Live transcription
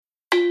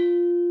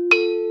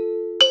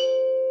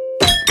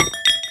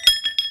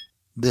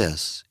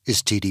This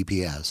is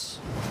TDPS.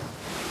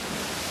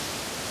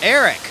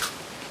 Eric,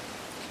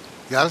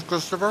 Yes,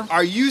 Christopher?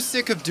 are you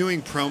sick of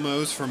doing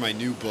promos for my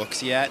new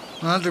books yet?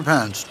 That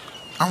depends.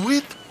 Are we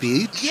at the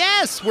beach?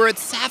 Yes, we're at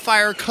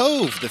Sapphire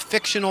Cove, the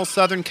fictional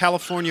Southern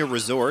California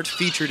resort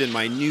featured in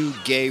my new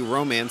gay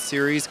romance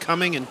series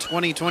coming in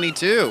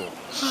 2022.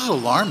 This is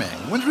alarming.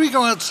 When did we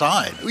go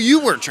outside?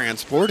 You were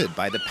transported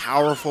by the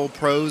powerful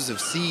prose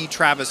of C.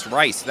 Travis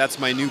Rice. That's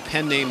my new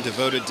pen name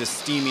devoted to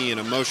steamy and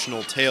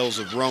emotional tales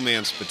of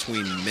romance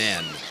between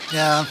men.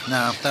 Yeah,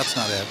 no, that's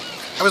not it.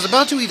 I was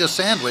about to eat a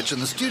sandwich in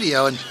the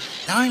studio, and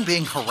now I'm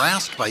being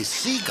harassed by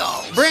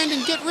seagulls.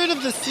 Brandon, get rid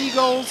of the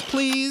seagulls,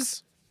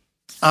 please.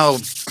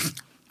 Oh,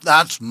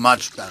 that's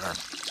much better.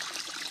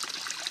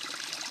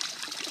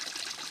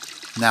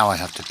 Now I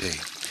have to pee.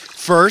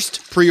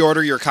 First,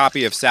 pre-order your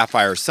copy of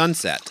Sapphire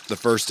Sunset, the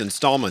first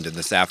installment in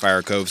the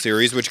Sapphire Cove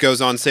series, which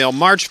goes on sale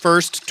March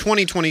 1st,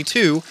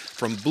 2022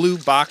 from Blue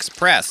Box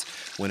Press,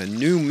 when a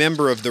new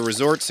member of the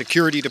resort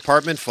security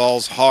department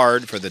falls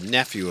hard for the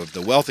nephew of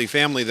the wealthy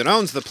family that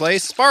owns the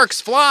place.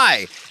 Sparks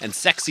fly, and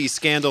sexy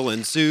scandal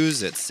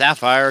ensues at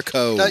Sapphire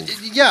Cove.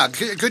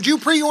 Could you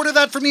pre-order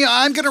that for me?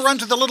 I'm going to run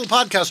to the little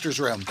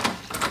podcaster's room.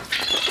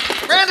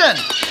 Brandon,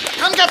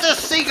 come get this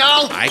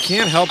seagull. I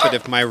can't help it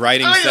if my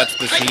writing sets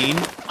the scene.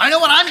 I know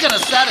what I'm going to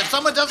set if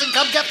someone doesn't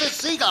come get this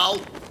seagull.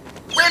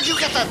 Where'd you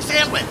get that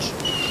sandwich?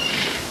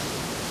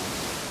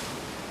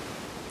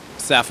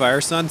 Sapphire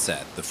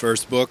Sunset, the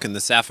first book in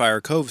the Sapphire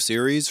Cove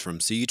series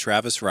from C.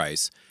 Travis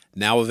Rice,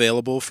 now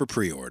available for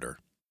pre-order.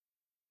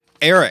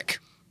 Eric,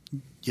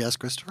 Yes,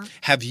 Christopher?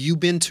 have you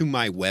been to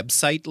my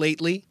website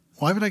lately?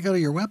 Why would I go to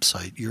your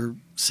website? You're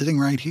sitting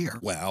right here.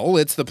 Well,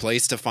 it's the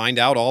place to find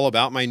out all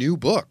about my new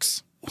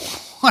books.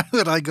 Why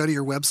would I go to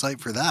your website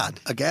for that?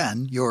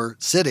 Again, you're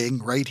sitting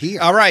right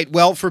here. All right,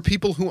 well, for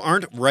people who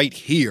aren't right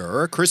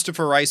here,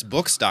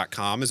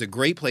 ChristopherRiceBooks.com is a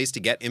great place to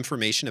get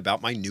information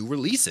about my new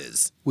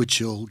releases. Which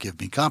you'll give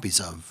me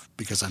copies of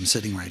because I'm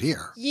sitting right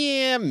here.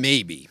 Yeah,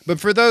 maybe. But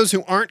for those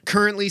who aren't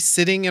currently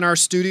sitting in our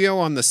studio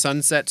on the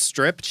Sunset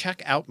Strip,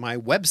 check out my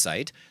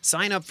website,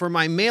 sign up for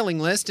my mailing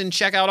list, and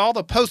check out all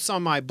the posts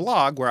on my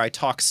blog where I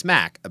talk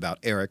smack about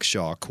Eric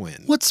Shaw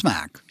Quinn. What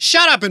smack?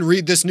 Shut up and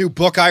read this new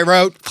book I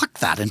wrote. Fuck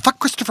that and fuck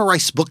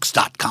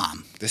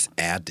ChristopherRiceBooks.com. This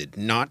ad did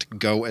not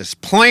go as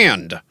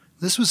planned.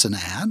 This was an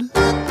ad?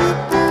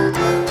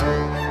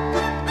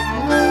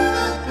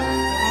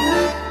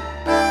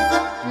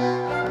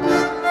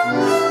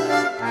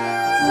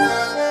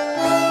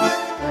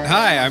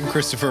 Hi, I'm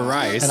Christopher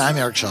Rice. And I'm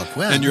Eric Shaw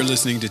Quinn. And you're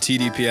listening to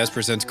TDPS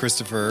Presents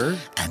Christopher.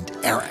 And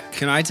Eric.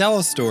 Can I tell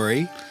a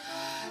story?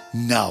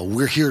 No,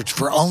 we're here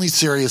for only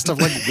serious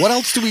stuff. Like, what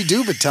else do we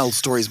do but tell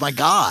stories? My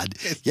God.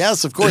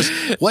 Yes, of course.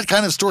 What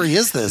kind of story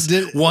is this?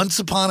 Once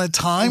upon a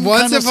time?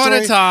 Once upon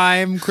a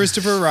time,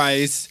 Christopher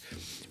Rice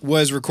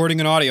was recording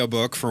an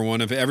audiobook for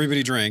one of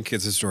Everybody Drink.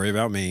 It's a story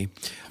about me.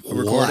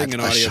 Recording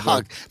an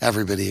audiobook. Shock.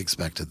 Everybody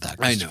expected that,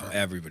 I know,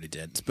 everybody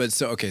did. But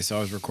so I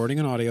was recording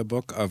an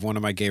audiobook of one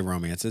of my gay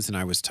romances, and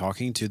I was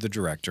talking to the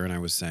director, and I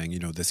was saying,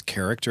 this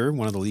character,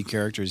 one of the lead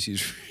characters,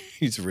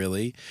 he's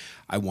really,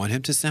 I want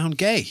him to sound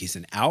gay. He's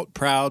an out,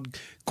 proud,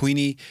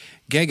 queenie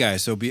gay guy.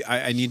 So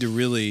I need to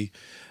really,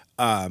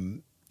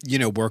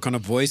 work on a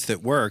voice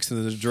that works.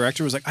 And the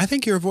director was like, I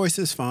think your voice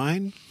is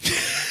fine.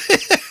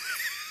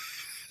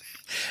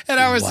 And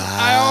I always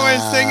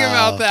think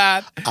about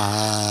that.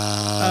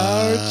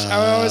 I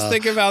always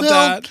think about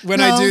that when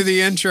I do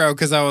the intro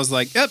because I was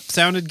like, yep,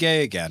 sounded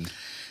gay again.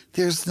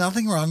 There's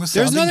nothing wrong with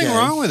sounding gay. There's nothing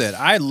wrong with it.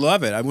 I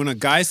love it. When a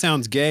guy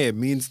sounds gay, it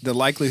means the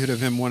likelihood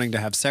of him wanting to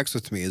have sex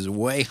with me is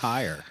way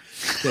higher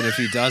than if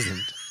he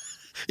doesn't.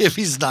 If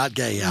he's not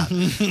gay, yeah.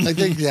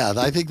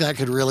 I think that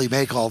could really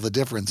make all the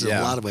difference in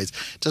a lot of ways.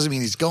 Doesn't mean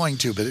he's going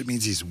to, but it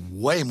means he's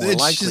way more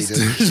likely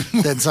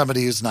than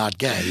somebody who's not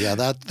gay. Yeah,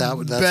 that's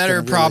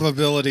better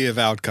probability of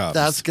outcomes.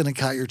 That's going to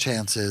cut your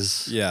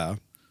chances. Yeah.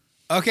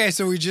 Okay,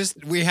 so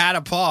we had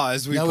a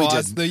pause. We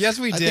paused. Yes,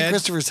 we did. I think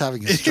Christopher's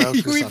having a stroke.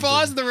 We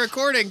paused the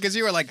recording because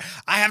you were like,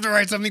 I have to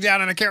write something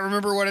down and I can't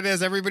remember what it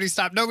is. Everybody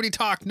stop. Nobody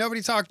talk.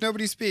 Nobody talk.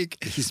 Nobody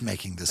speak. He's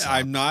making this up.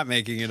 I'm not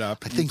making it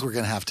up. I think we're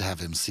going to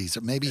have him see.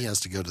 So maybe he has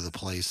to go to the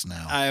place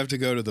now. I have to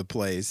go to the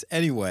place.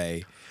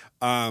 Anyway,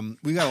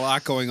 we got a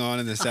lot going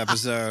on in this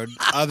episode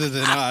other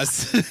than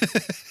us.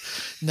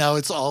 No,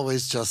 it's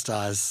always just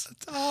us.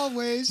 It's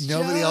always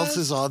nobody else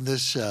is on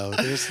this show.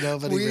 There's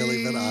nobody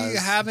really but us. We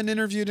haven't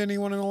interviewed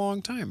anyone in a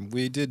long time.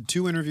 We did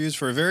 2 interviews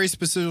for a very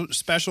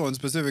special and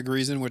specific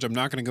reason, which I'm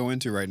not going to go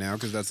into right now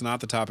because that's not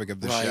the topic of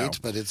the show. Right,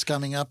 but it's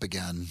coming up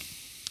again.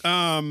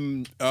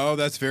 Oh,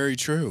 that's very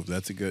true.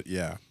 That's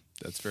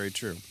very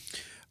true.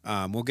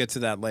 We'll get to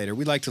that later.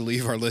 We'd like to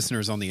leave our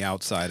listeners on the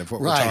outside of what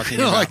we're talking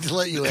about. We'd like to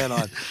let you in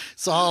on.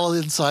 It's all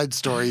inside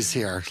stories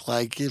here.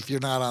 Like if you're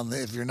not in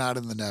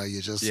the know,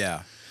 you just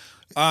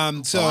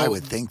So I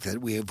would think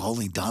that we have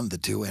only done the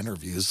 2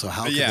 interviews, so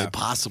how could they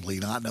possibly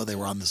not know they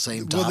were on the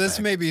same topic? Well, this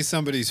may be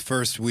somebody's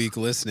first week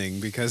listening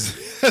because,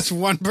 as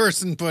one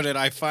person put it,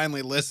 I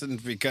finally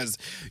listened because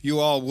you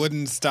all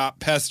wouldn't stop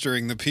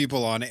pestering the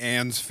people on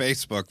Anne's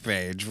Facebook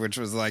page, which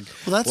was like,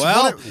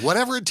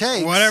 whatever it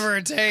takes. Whatever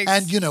it takes.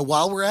 And,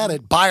 while we're at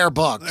it, buy our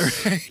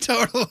books.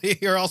 Totally,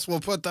 or else we'll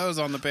put those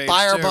on the page,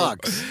 buy our too.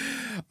 books.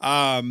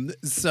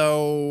 Lots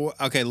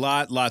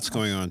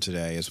going on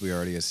today, as we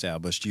already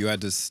established. You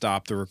had to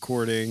stop the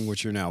recording,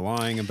 which you're now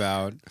lying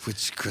about.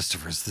 Which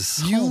Christopher's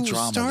this whole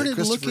drama that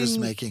Christopher's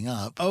making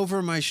up.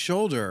 Over my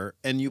shoulder,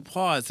 and you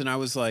paused, and I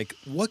was like,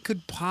 what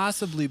could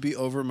possibly be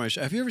over my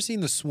shoulder? Have you ever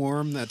seen The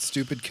Swarm, that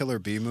stupid Killer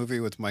Bee movie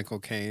with Michael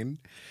Caine?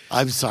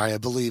 I'm sorry, I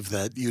believe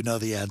that you know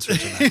the answer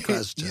to that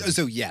question.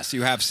 So yes,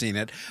 you have seen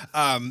it.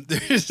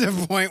 There's a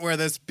point where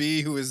this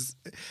bee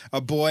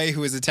a boy who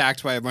was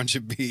attacked by a bunch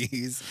of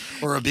bees.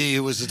 Or a bee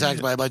who was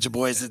attacked by a bunch of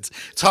boys.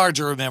 It's hard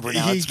to remember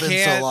now. It's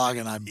been so long,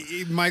 and I'm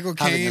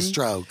having a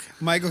stroke.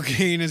 Michael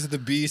Caine is the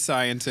bee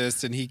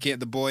scientist, and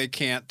the boy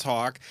can't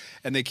talk,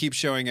 and they keep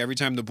showing every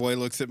time the boy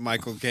looks at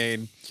Michael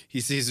Caine,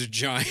 he sees a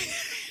giant...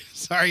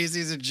 he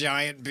sees a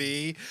giant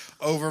bee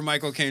over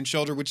Michael Caine's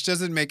shoulder, which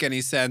doesn't make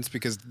any sense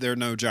because there are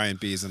no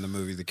giant bees in the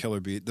movie. The Killer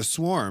Bee, The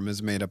Swarm,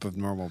 is made up of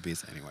normal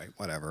bees. Anyway,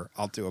 whatever.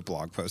 I'll do a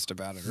blog post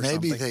about it or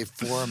Maybe something. they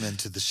form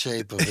into the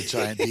shape of a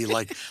giant bee,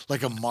 like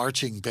a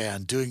marching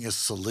band doing a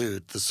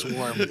salute. The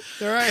Swarm,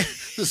 right.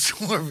 The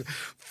Swarm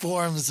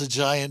forms a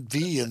giant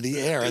bee in the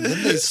air, and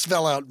then they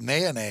spell out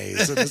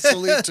mayonnaise and a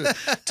salute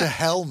to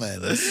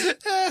Hellman's.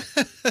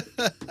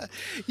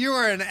 You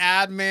are an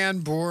ad man,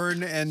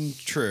 born and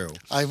true.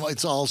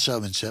 It's all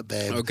showmanship,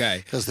 babe.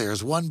 Okay. Because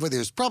there's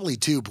probably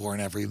 2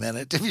 born every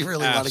minute if you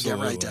really want to get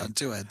right down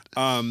to it.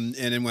 And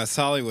in West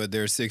Hollywood,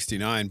 there's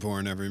 69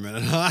 born every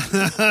minute.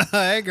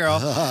 Hey, girl.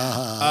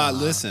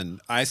 Listen,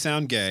 I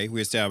sound gay. We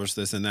established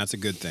this, and that's a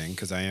good thing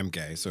because I am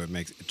gay, so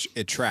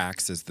it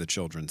tracks, as the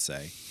children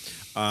say.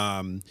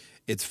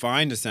 It's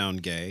fine to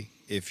sound gay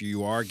if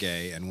you are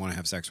gay and want to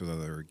have sex with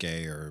other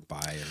gay or bi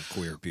or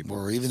queer people.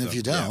 Or even if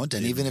you don't,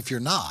 and even if you're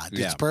not.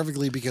 It's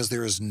perfectly because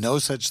there is no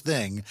such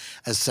thing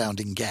as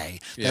sounding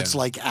gay. That's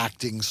like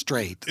acting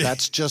straight.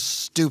 That's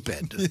just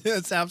stupid.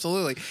 It's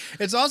absolutely.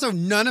 It's also,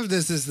 none of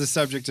this is the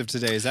subject of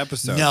today's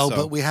episode. No,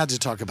 but we had to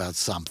talk about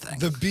something.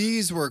 The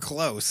bees were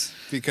close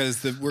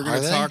because we're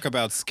going to talk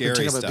about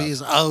scary stuff. About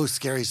bees? Oh,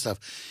 scary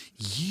stuff.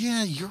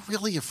 Yeah, you're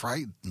really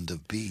frightened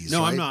of bees. No,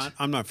 right? I'm not.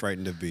 I'm not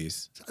frightened of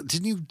bees.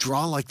 Didn't you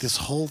draw like this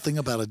whole thing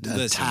about an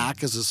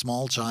attack as a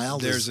small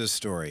child? There's a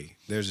story.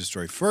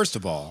 First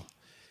of all,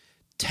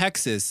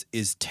 Texas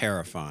is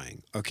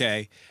terrifying.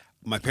 Okay,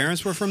 my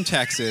parents were from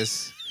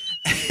Texas.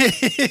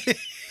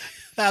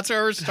 That's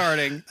where we're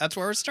starting.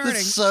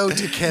 It's so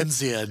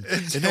Dickensian.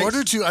 In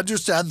order to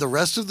understand the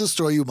rest of the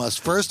story, you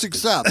must first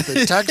accept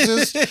that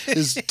Texas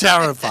is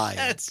terrifying.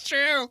 It's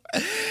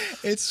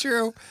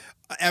true.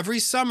 Every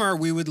summer,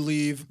 we would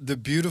leave the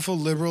beautiful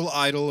liberal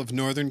idyll of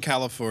Northern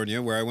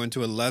California, where I went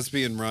to a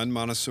lesbian-run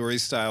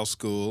Montessori-style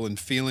school, and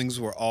feelings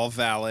were all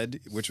valid,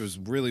 which was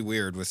really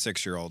weird with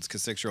 6-year-olds,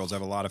 because 6-year-olds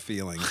have a lot of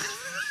feelings.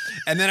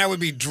 And then I would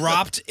be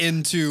dropped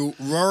into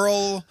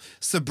rural,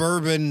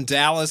 suburban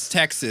Dallas,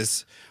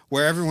 Texas,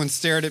 where everyone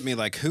stared at me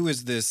like, who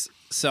is this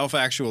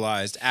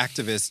self-actualized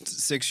activist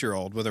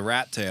 6-year-old with a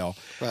rat tail?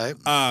 Right.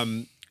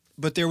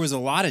 But there was a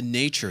lot of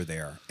nature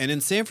there, and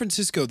in San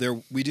Francisco,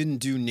 we didn't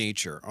do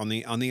nature on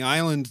the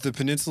island, the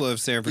peninsula of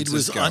San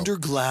Francisco. It was under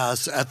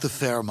glass at the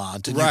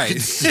Fairmont, and you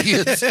could see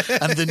it,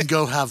 and then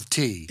go have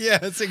tea.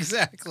 Yes,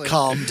 exactly.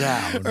 Calm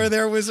down. Or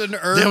there was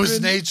There was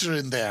nature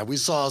in there. We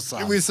saw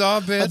some. We saw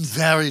a bit. I'm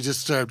very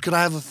disturbed. Could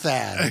I have a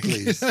fan,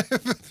 please? Could I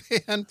have a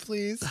fan,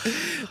 please?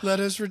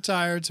 Let us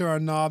retire to our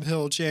Nob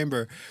Hill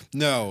chamber.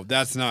 No,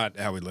 that's not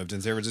how we lived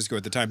in San Francisco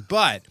at the time,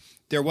 but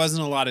there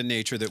wasn't a lot of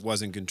nature that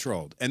wasn't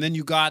controlled. And then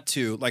you got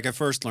to, I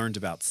first learned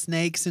about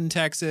snakes in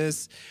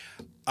Texas.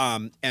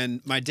 And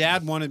my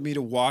dad wanted me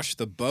to wash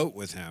the boat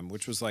with him,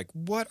 which was like,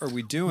 what are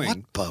we doing?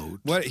 What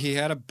boat? He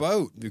had a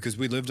boat because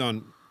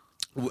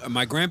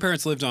my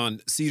grandparents lived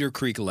on Cedar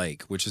Creek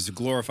Lake, which is a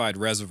glorified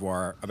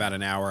reservoir about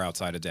an hour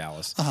outside of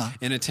Dallas,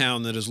 in a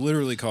town that is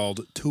literally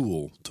called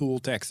Tool,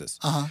 Texas.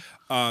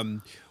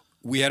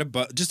 We had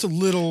just a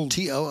little...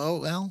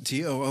 T-O-O-L?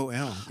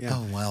 T-O-O-L, yeah.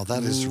 Oh, wow,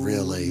 that is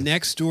really...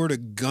 Next door to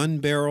Gun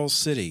Barrel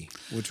City,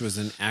 which was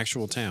an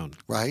actual town.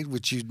 Right,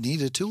 which you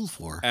need a tool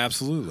for.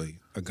 Absolutely.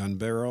 A gun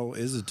barrel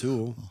is a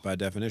tool by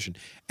definition.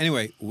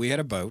 Anyway, we had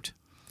a boat,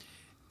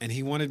 and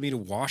he wanted me to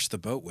wash the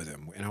boat with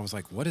him. And I was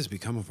like, what has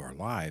become of our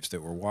lives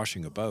that we're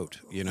washing a boat?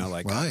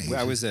 Right.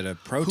 I was at a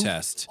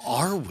protest. Who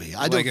are we?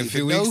 I don't a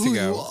few even know weeks who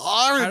ago. you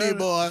are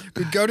anymore.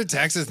 We'd go to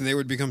Texas, and they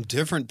would become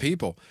different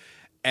people.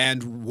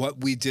 And what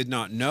we did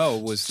not know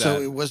was that...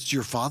 So it was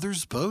your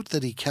father's boat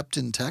that he kept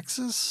in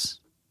Texas?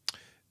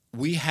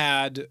 We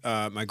had...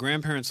 my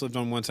grandparents lived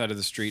on one side of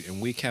the street,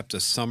 and we kept a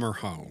summer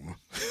home.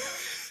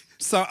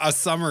 A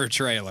summer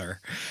trailer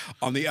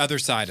on the other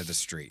side of the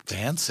street.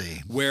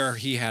 Fancy. Where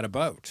he had a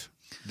boat.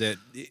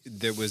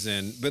 that was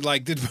in, but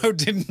like the boat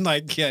didn't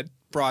like get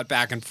brought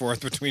back and forth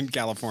between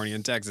California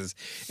and Texas.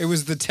 It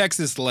was the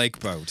Texas Lake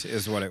boat,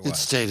 is what it was. It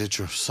stayed at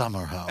your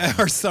summer home.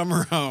 Our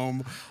summer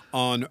home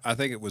on, I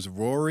think it was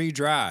Rory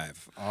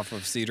Drive off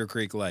of Cedar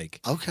Creek Lake.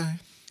 Okay.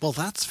 Well,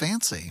 that's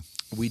fancy.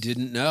 We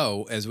didn't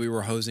know as we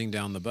were hosing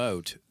down the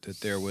boat that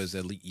there was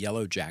a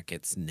yellow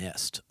jacket's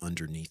nest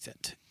underneath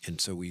it.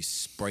 And so we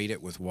sprayed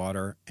it with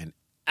water and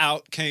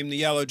out came the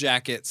yellow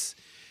jackets.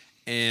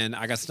 And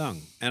I got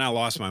stung, and I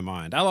lost my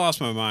mind. I lost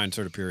my mind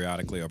sort of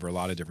periodically over a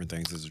lot of different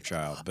things as a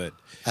child, but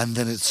and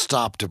then it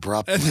stopped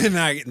abruptly. And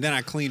then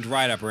I cleaned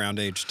right up around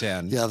age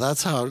 10. Yeah,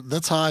 that's how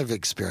I've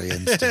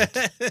experienced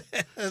it.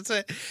 That's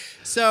it.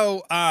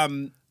 So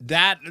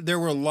that there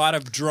were a lot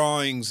of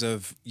drawings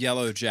of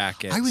yellow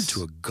jackets. I went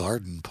to a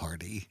garden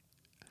party.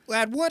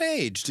 At what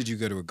age did you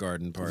go to a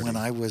garden party? When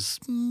I was,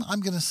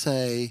 I'm going to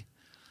say,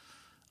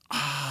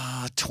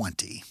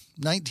 20,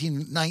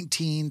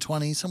 19,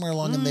 20, somewhere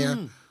along in there.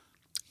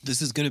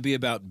 This is going to be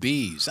about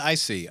bees. I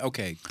see.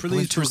 Okay.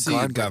 Please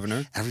proceed,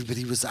 Governor.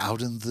 Everybody was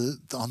out on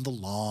the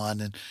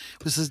lawn, and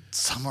it was a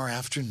summer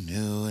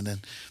afternoon,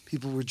 and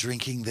people were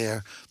drinking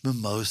their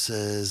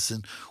mimosas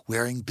and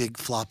wearing big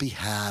floppy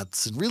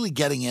hats and really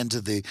getting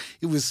into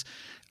it was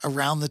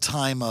around the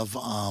time of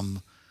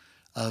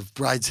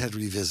Brideshead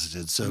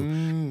Revisited. So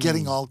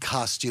getting all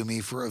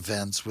costumey for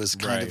events was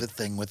kind of a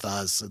thing with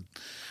us. And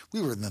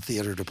we were in the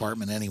theater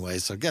department anyway,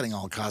 so getting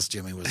all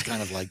costumey was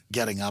kind of like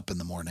getting up in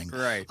the morning.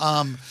 Right.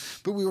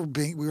 But we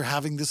were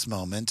having this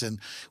moment, and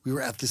we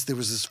were at this. There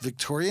was this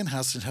Victorian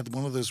house and had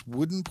one of those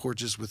wooden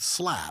porches with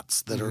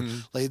slats that are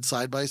laid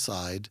side by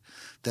side.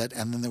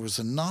 And then there was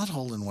a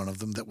knothole in one of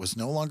them that was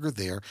no longer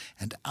there,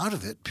 and out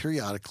of it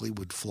periodically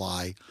would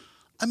fly,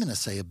 I'm going to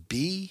say a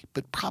bee,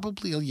 but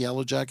probably a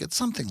yellow jacket,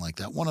 something like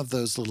that. One of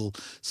those little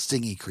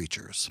stingy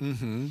creatures.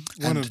 Mm-hmm.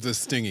 One of the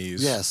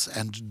stingies. Yes,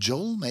 and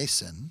Joel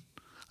Mason,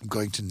 I'm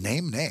going to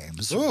name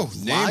names,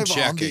 name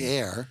checking. On the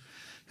air,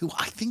 who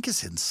I think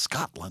is in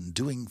Scotland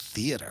doing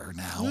theater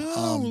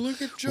now.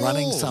 Look at Joel.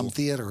 Running some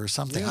theater or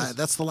something. Yes.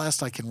 That's the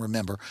last I can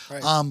remember.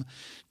 Right.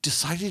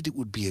 Decided it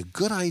would be a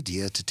good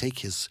idea to take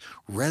his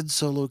red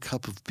Solo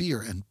cup of beer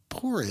and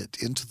pour it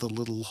into the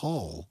little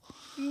hole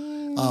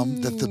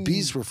that the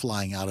bees were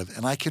flying out of.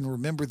 And I can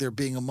remember there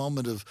being a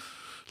moment of,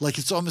 like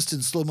it's almost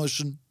in slow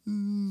motion.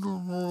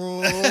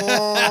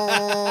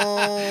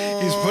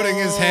 He's putting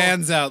his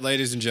hands out,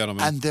 ladies and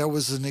gentlemen. And there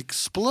was an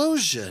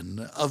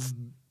explosion of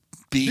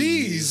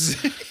bees.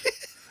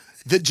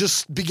 That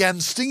just began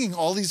stinging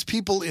all these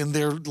people in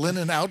their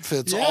linen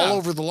outfits all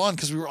over the lawn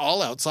because we were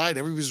all outside.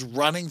 Everybody was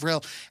running for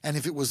help. And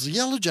if it was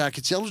yellow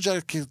jackets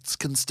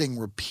can sting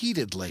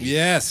repeatedly.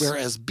 Yes.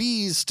 Whereas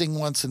bees sting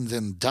once and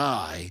then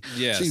die.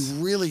 Yes. So you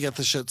really get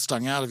the shit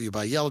stung out of you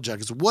by yellow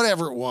jackets.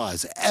 Whatever it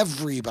was,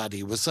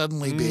 everybody was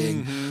suddenly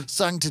being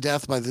stung to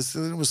death by this.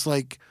 And it was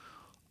like,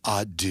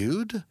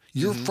 dude,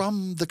 you're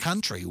from the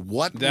country.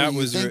 What were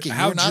you thinking?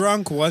 How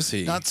drunk was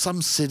he? Not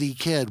some city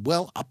kid.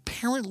 Well,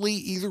 apparently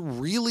either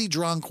really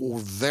drunk or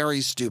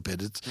very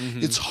stupid.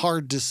 It's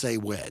hard to say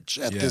which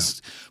at this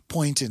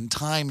point in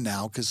time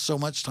now because so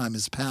much time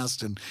has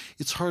passed and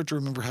it's hard to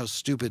remember how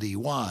stupid he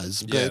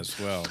was. But yes,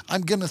 well,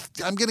 I'm gonna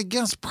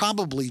guess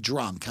probably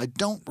drunk. I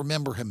don't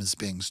remember him as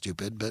being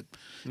stupid, but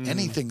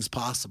anything's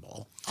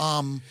possible.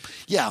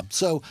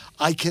 So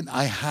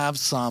I have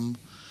some.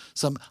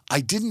 I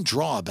didn't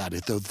draw about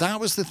it, though. That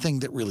was the thing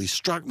that really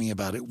struck me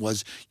about it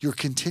was you're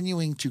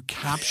continuing to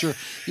capture.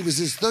 It was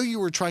as though you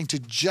were trying to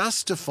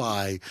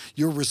justify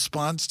your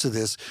response to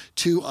this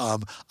to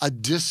a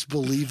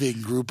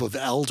disbelieving group of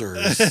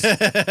elders.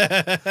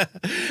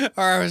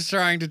 Or I was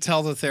trying to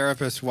tell the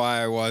therapist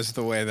why I was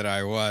the way that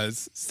I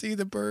was. See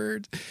the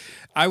bird?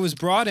 I was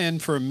brought in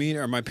for a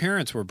meeting, or my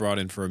parents were brought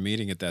in for a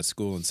meeting at that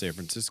school in San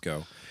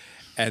Francisco.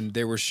 And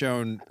they were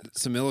shown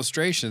some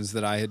illustrations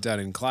that I had done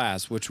in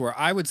class, which were,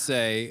 I would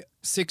say,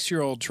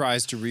 6-year-old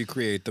tries to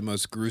recreate the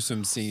most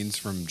gruesome scenes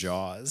from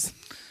Jaws.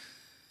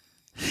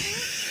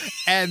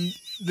 And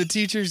the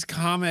teacher's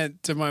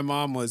comment to my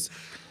mom was,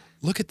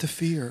 look at the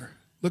fear.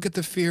 Look at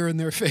the fear in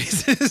their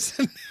faces.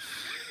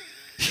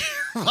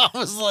 I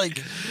was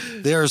like,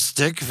 they're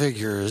stick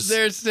figures.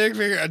 They're stick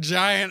figure, a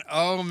giant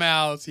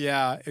mouth.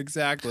 Yeah,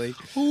 exactly.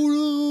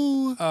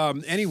 Oh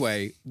no.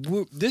 Anyway,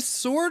 this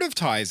sort of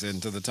ties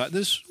into the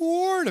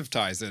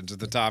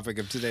topic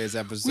of today's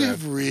episode.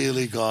 We've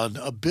really gone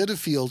a bit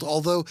afield,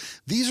 although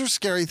these are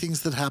scary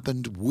things that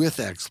happened with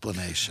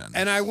explanation.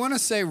 And I want to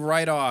say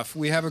right off,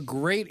 we have a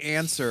great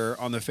answer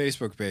on the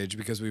Facebook page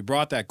because we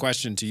brought that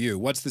question to you.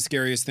 What's the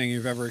scariest thing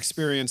you've ever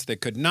experienced that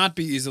could not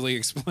be easily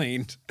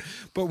explained?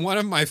 But one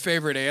of my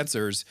favorite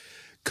answers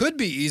could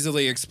be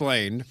easily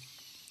explained.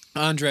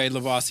 Andre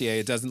Lavoisier,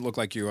 it doesn't look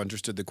like you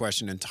understood the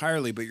question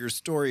entirely, but your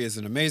story is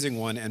an amazing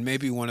one and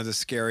maybe one of the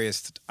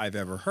scariest I've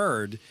ever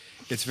heard.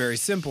 It's very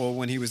simple.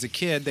 When he was a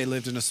kid, they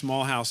lived in a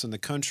small house in the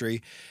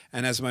country,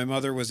 and as my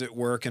mother was at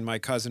work and my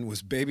cousin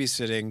was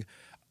babysitting,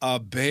 a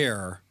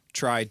bear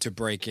tried to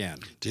break in.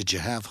 Did you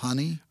have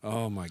honey?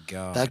 Oh, my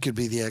God. That could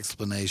be the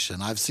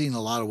explanation. I've seen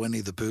a lot of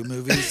Winnie the Pooh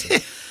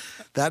movies.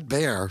 that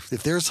bear,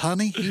 if there's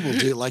honey, he will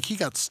do it. Like he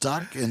got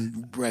stuck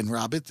in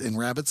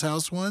Rabbit's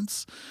house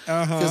once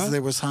because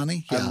there was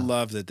honey. Yeah. I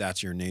love that.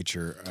 That's your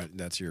nature.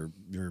 That's your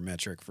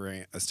metric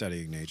for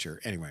studying nature.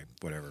 Anyway,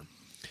 whatever.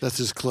 That's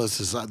as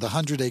close as the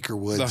 100-acre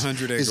woods. The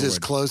 100-acre is as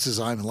wood. close as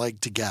I'm like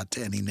to get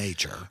to any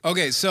nature.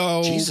 Okay,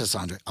 so Jesus,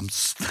 Andre,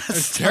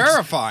 it's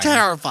terrifying.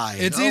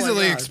 Terrifying. It's Oh my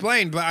easily God.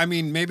 explained, but I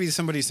mean, maybe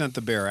somebody sent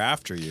the bear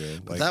after you.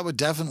 Like, That would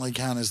definitely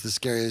count as the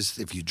scariest.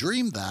 If you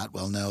dreamed that,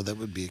 well, no, that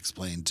would be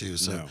explained too.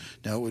 So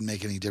no, it wouldn't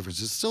make any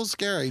difference. It's still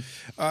scary.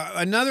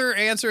 another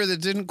answer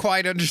that didn't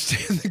quite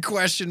understand the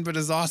question, but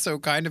is also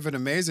kind of an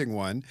amazing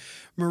one.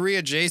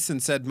 Maria Jason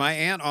said, "My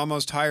aunt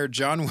almost hired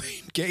John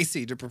Wayne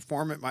Gacy to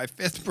perform at my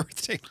 5th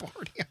birthday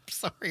party." I'm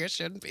sorry, I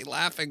shouldn't be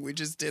laughing. We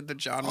just did the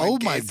John Wayne. Oh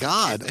my Gacy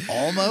God, kid.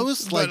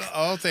 almost But, like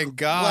oh, thank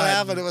God. what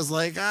happened? It was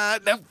like no.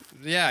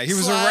 Yeah, he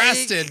was It's like-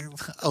 arrested.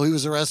 Oh, he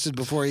was arrested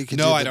before he could.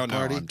 No, do the I don't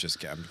party? know. I'm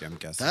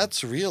guessing.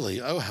 That's really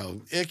how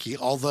icky.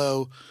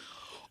 Although,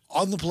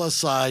 on the plus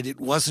side,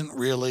 it wasn't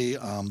really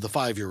the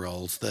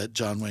 5-year-olds that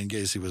John Wayne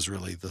Gacy was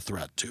really the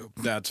threat to.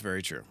 That's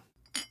very true.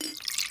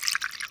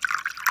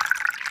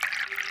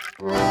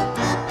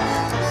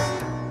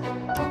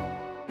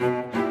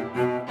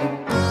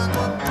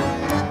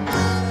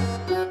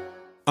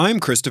 I'm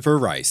Christopher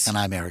Rice. And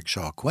I'm Eric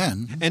Shaw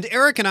Quinn. And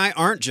Eric and I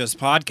aren't just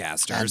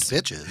podcasters. And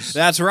bitches.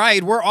 That's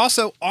right. We're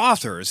also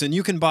authors, and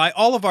you can buy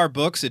all of our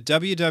books at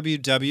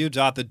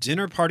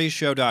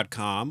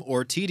www.thedinnerpartyshow.com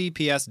or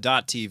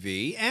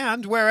tdps.tv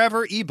and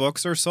wherever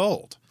ebooks are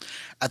sold.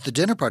 At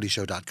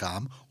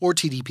thedinnerpartyshow.com or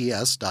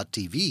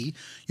tdps.tv,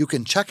 you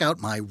can check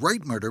out my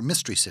Right Murder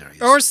mystery series.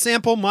 Or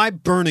sample my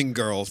Burning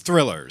Girl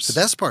thrillers. The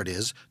best part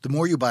is, the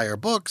more you buy our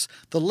books,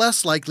 the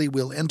less likely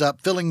we'll end up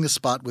filling the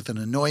spot with an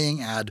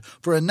annoying ad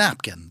for a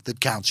napkin that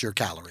counts your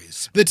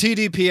calories. The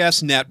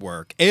TDPS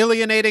Network,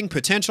 alienating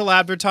potential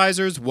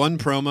advertisers one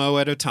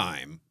promo at a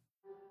time.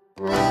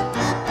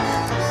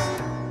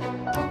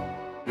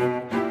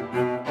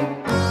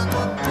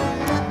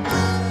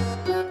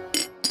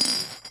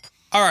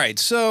 All right,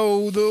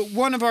 so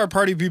one of our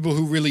party people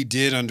who really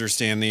did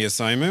understand the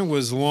assignment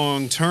was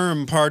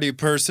long-term party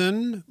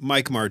person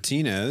Mike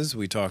Martinez.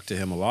 We talked to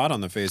him a lot on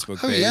the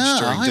Facebook page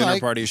during Hi, Dinner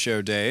Mike. Party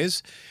Show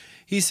days.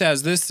 He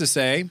says this to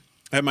say,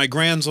 "At my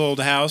grand's old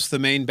house, the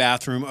main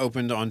bathroom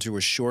opened onto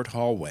a short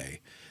hallway.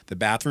 The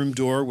bathroom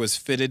door was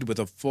fitted with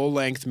a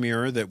full-length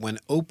mirror that, when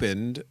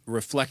opened,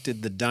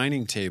 reflected the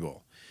dining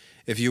table.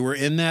 If you were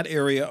in that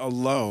area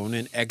alone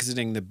and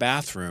exiting the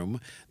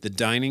bathroom, the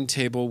dining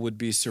table would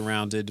be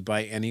surrounded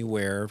by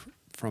anywhere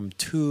from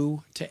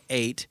 2 to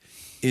 8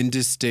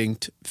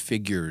 indistinct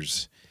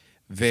figures,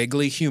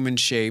 vaguely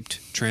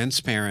human-shaped,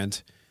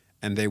 transparent,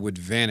 and they would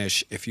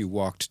vanish if you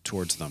walked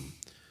towards them.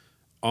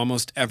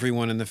 Almost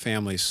everyone in the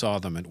family saw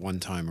them at one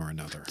time or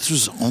another." This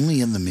was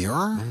only in the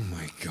mirror? Oh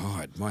my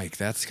God, Mike,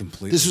 that's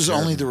completely This was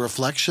only the terrible.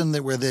 reflection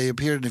that where they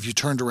appeared, and if you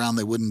turned around,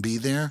 they wouldn't be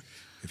there?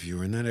 If you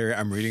were in that area,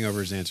 I'm reading over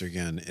his answer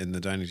again in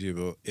the dining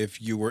table.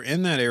 If you were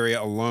in that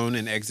area alone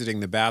and exiting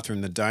the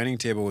bathroom, the dining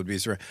table would be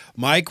surrounded.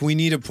 Mike, we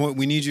need a point.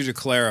 We need you to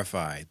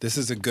clarify. This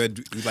is a good,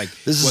 like,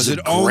 This is was a it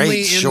only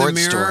great in the short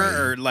mirror story.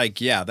 or like,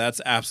 yeah, that's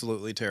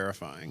absolutely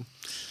terrifying.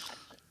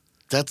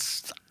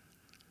 That's,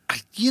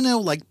 I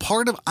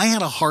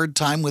had a hard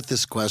time with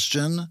this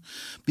question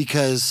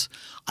because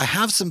I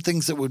have some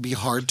things that would be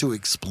hard to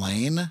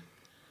explain,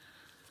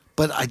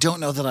 but I don't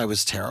know that I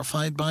was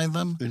terrified by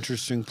them.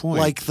 Interesting point.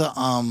 Like the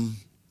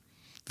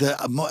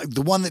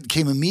one that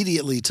came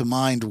immediately to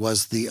mind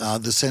was the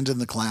Send in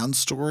the Clown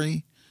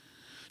story.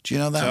 Do you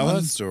know that tell one?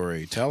 that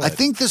story. Tell it. I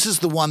think this is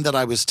the one that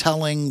I was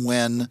telling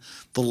when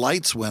the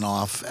lights went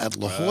off at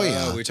La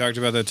Jolla. we talked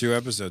about that 2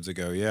 episodes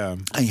ago. Yeah.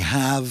 I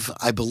have,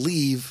 I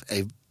believe,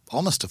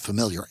 almost a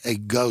familiar, a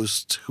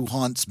ghost who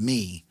haunts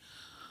me.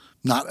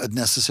 Not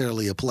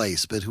necessarily a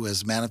place, but who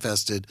has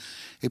manifested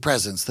a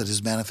presence that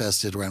is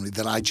manifested around me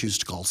that I choose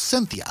to call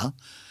Cynthia,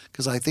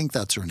 because I think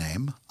that's her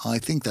name. I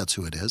think that's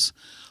who it is.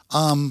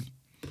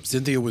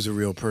 Cynthia was a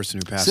real person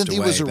who passed away.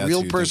 Cynthia was a That's real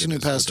who you person who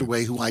think it is. passed Okay.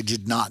 away who I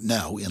did not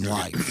know in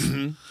life,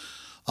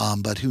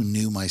 but who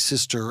knew my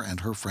sister and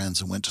her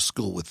friends and went to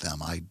school with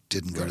them. I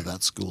didn't go to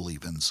that school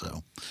even,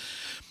 so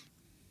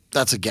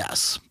that's a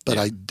guess. But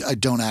I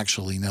don't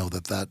actually know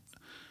that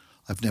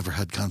I've never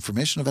had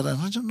confirmation of it.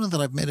 I don't know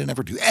that I've made an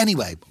effort to.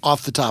 Anyway,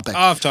 off the topic.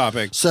 Off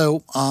topic.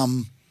 So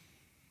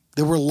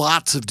there were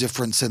lots of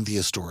different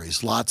Cynthia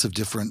stories, lots of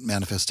different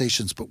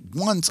manifestations. But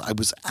once I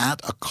was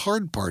at a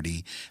card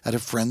party at a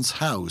friend's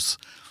house,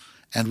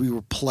 and we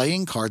were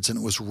playing cards, and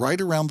it was right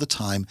around the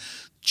time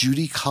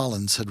Judy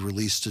Collins had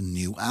released a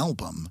new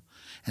album.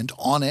 And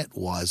on it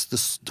was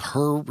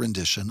her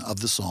rendition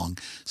of the song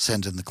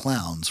Send in the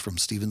Clowns from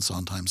Stephen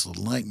Sondheim's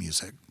Little Night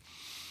Music.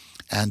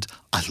 And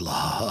I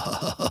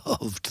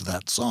loved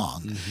that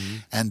song. Mm-hmm.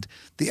 And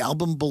the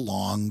album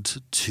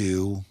belonged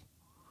to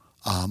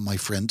my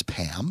friend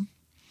Pam.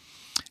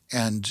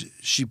 And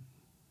she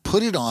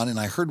put it on, and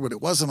I heard what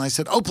it was, and I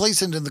said, "Oh, play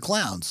Send in the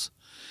Clowns."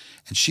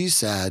 And she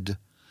said,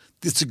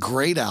 it's a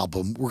great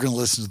album. We're going to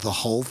listen to the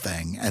whole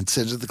thing. And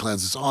Send It to the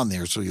Clowns is on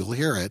there, so you'll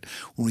hear it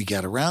when we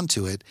get around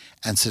to it.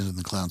 And Send It to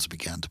the Clowns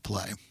began to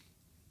play.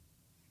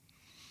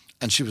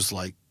 And she was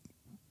like,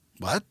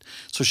 what?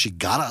 So she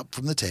got up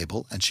from the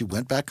table and she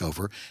went back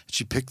over and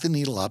she picked the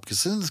needle up because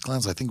Send It to the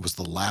Clowns, I think, was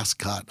the last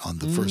cut on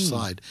the first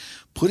side,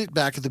 put it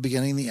back at the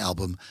beginning of the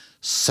album,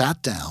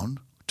 sat down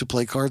to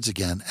play cards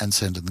again, and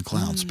Send It to the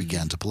Clowns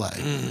began to play.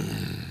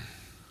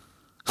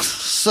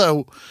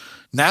 So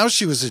now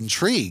she was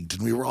intrigued,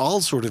 and we were all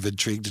sort of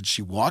intrigued, and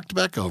she walked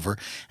back over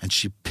and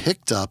she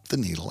picked up the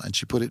needle and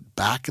she put it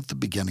back at the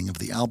beginning of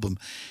the album,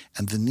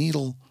 and the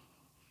needle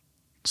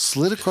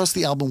slid across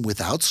the album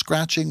without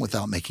scratching,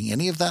 without making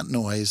any of that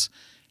noise,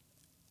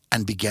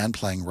 and began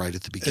playing right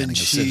at the beginning of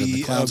Send It to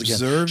the Clowns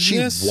again.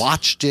 She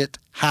watched it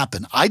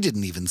happen. I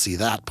didn't even see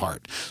that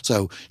part.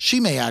 So she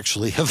may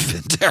actually have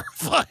been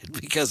terrified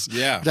because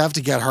we'd have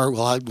to get her,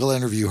 we'll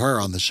interview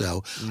her on the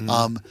show,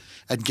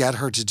 and get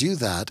her to do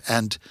that.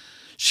 And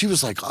she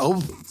was like,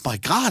 oh my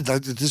God,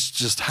 this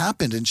just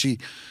happened. And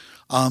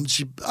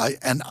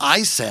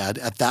I said,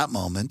 at that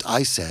moment,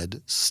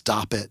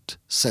 stop it,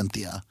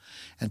 Cynthia.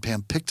 And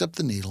Pam picked up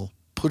the needle,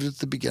 put it at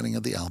the beginning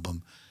of the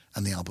album,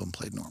 and the album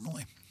played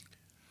normally.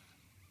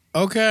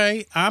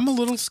 Okay, I'm a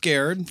little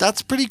scared.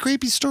 That's a pretty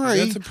creepy story.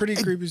 That's a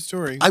pretty creepy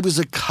story. I was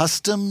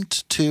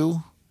accustomed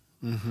to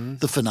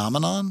the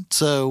phenomenon,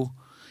 so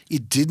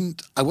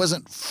I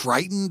wasn't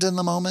frightened in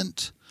the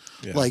moment.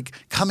 Yeah. Like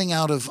coming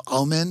out of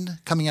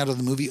the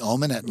movie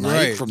Omen at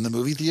night from the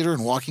movie theater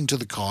and walking to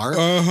the car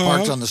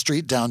parked on the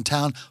street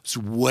downtown, I was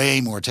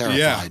way more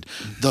terrified.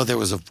 Though there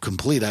was a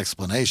complete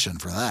explanation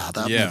for that.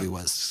 That movie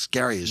was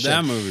scary as shit.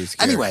 That movie's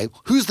scary. Anyway,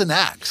 who's the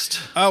next?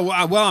 Oh,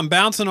 well, I'm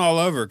bouncing all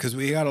over because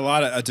we got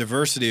a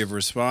diversity of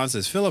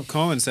responses. Philip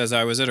Cohen says,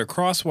 I was at a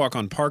crosswalk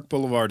on Park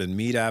Boulevard and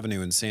Meade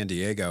Avenue in San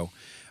Diego.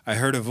 I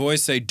heard a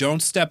voice say,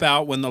 don't step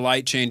out when the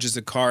light changes.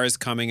 A car is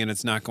coming and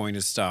it's not going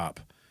to stop.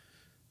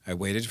 I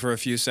waited for a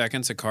few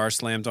seconds. A car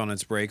slammed on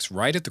its brakes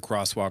right at the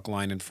crosswalk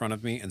line in front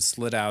of me and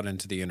slid out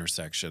into the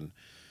intersection.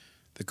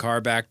 The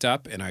car backed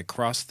up, and I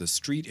crossed the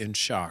street in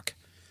shock.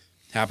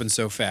 Happened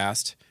so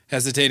fast.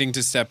 Hesitating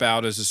to step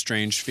out is a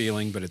strange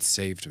feeling, but it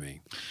saved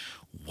me.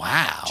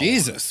 Wow.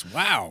 Jesus,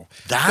 wow.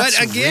 That's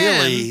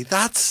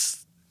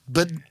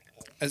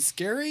It's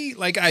scary.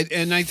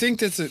 I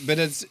think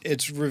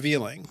it's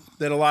revealing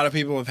that a lot of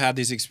people have had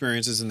these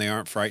experiences and they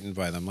aren't frightened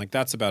by them. Like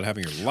that's about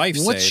having your life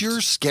saved. What's your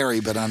scary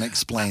but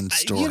unexplained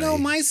story?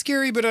 My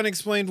scary but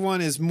unexplained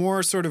one is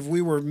more sort of we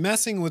were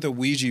messing with a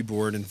Ouija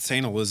board in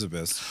St.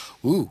 Elizabeth's.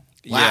 Ooh.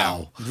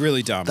 Wow. Yeah,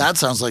 really dumb. That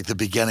sounds like the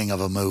beginning of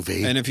a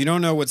movie. And if you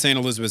don't know what St.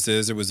 Elizabeth's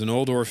is, it was an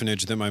old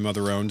orphanage that my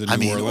mother owned in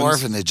New Orleans.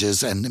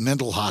 Orphanages and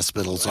mental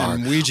hospitals are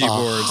Ouija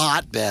boards. A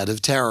hotbed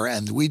of terror,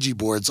 and Ouija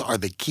boards are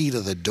the key to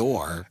the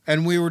door.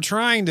 And we were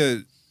trying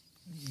to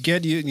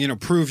get you,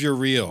 prove you're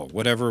real,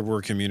 whatever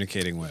we're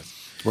communicating with.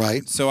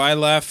 Right. So I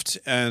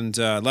left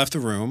the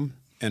room,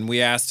 and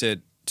we asked it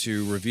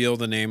to reveal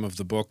the name of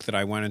the book that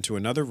I went into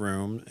another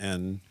room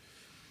and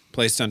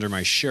placed under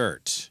my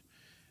shirt.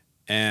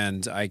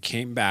 And I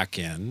came back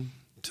in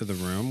to the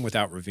room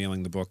without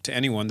revealing the book to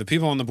anyone. The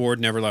people on the board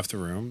never left the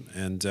room,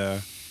 and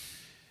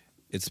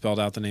it spelled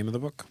out the name of the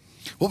book.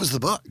 What was the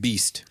book?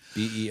 Beast.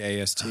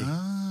 B-E-A-S-T.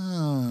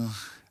 Oh.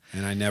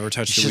 And I never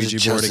touched the Ouija board again. You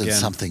should have chosen again.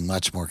 Something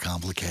much more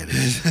complicated.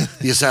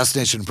 The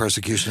assassination and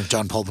persecution of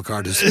John Paul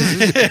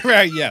Picardus.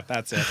 Right, yeah,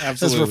 that's it.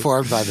 Absolutely. As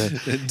reformed by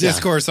the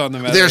discourse on the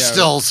method. They're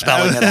still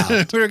spelling it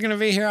out. We're going to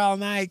be here all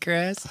night,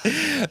 Chris.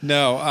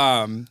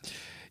 No,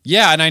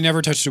 yeah, and I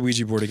never touched a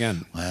Ouija board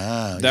again.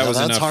 Wow,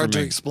 that's hard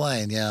to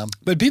explain. Yeah,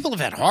 but people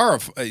have had horror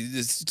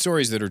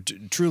stories that are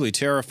truly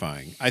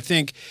terrifying. I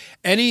think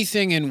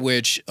anything in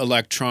which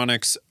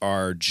electronics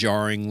are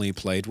jarringly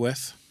played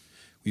with.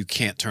 You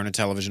can't turn a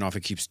television off. It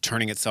keeps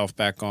turning itself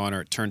back on,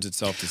 or it turns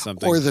itself to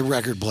something. Or the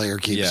record player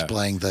keeps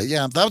playing the.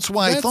 Yeah, that's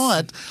why I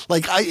thought,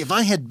 if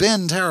I had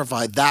been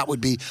terrified, that would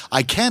be.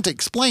 I can't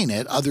explain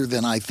it other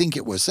than I think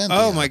it was Cynthia.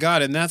 Oh my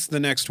God! And that's the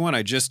next one.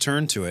 I just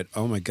turned to it.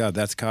 Oh my God,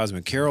 that's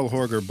cosmic. Carol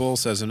Horger Bull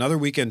says another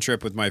weekend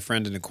trip with my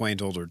friend in a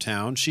quaint older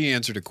town. She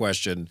answered a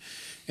question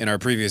in our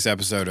previous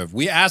episode of.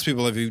 We asked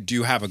people do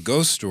you have a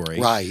ghost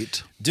story?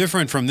 Right.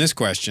 Different from this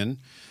question.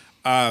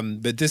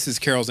 But this is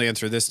Carol's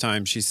answer this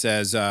time. She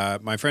says,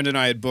 my friend and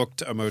I had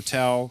booked a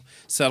motel,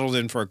 settled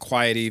in for a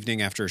quiet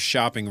evening after a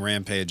shopping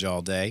rampage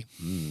all day.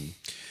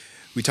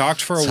 We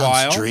talked for a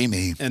while.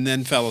 Dreamy. And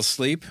then fell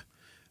asleep.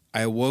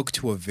 I awoke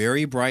to a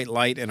very bright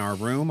light in our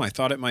room. I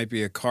thought it might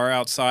be a car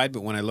outside,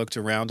 but when I looked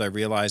around, I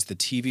realized the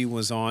TV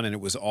was on and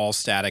it was all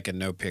static and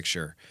no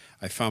picture.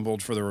 I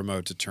fumbled for the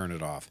remote to turn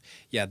it off.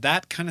 Yeah,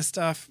 that kind of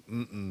stuff,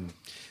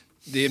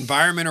 the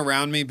environment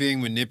around me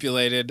being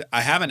manipulated.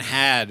 I haven't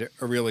had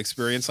a real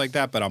experience like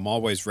that, but I'm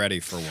always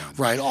ready for one.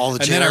 Right, all the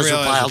And then I chairs are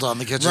realized- piled on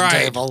the kitchen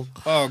Right. table.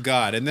 Oh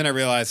God! And then I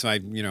realized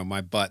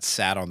my butt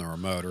sat on the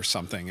remote or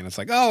something, and it's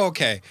like, oh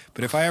okay.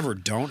 But if I ever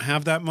don't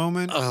have that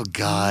moment, Oh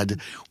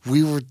God,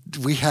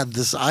 we had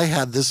this. I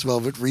had this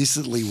moment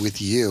recently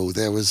with you.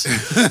 There was,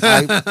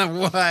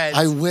 what?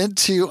 I went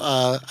to.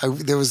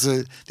 There's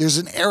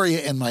an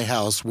area in my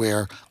house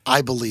where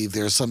I believe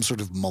there's some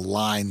sort of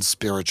malign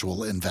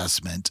spiritual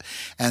investment,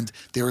 and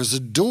there is a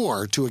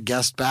door to a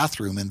guest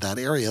bathroom in that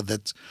area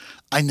that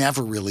I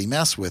never really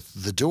mess with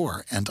the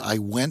door, and I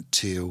went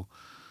to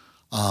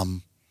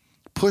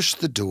push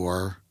the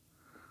door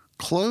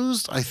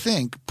closed. I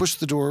think pushed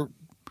the door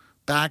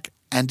back,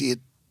 and it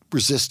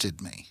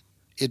resisted me.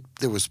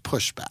 There was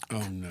pushback.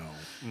 Oh no!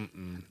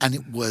 Mm-mm.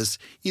 And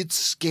it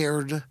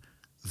scared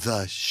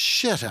the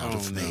shit out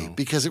of me no.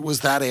 because it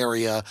was that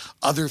area.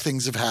 Other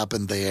things have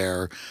happened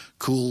there,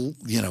 cool,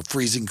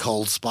 freezing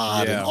cold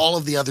spot Yeah. and all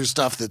of the other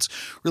stuff that's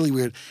really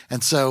weird.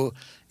 And so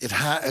it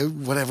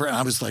had whatever. And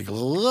I was like,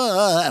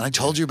 "Whoa," and I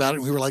told you about it.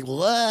 And we were like,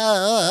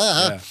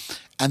 "Whoa." Yeah.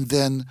 And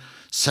then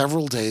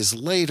several days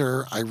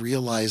later, I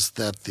realized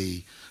that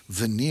the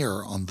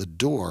veneer on the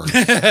door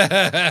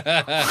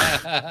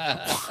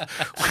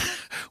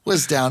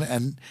was down,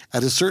 and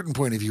at a certain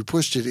point, if you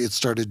pushed it, it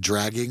started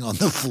dragging on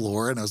the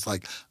floor, and I was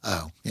like,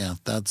 oh, yeah,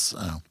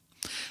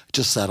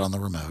 just sat on the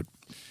remote.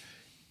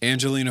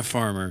 Angelina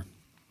Farmer.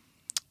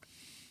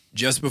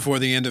 Just before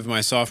the end of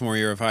my sophomore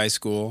year of high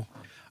school,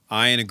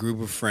 I and a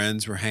group of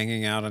friends were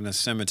hanging out in a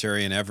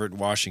cemetery in Everett,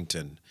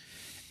 Washington.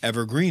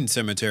 Evergreen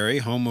Cemetery,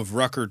 home of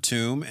Rucker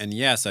Tomb, and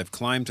yes, I've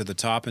climbed to the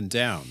top and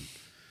down.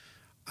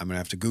 I'm going to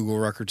have to Google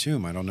Rucker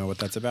Tomb. I don't know what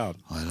that's about.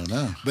 I don't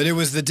know. But it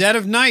was the dead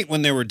of night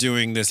when they were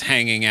doing this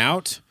hanging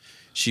out.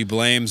 She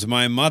blames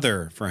my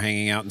mother for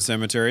hanging out in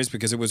cemeteries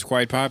because it was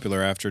quite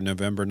popular after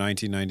November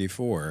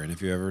 1994. And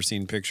if you've ever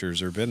seen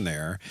pictures or been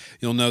there,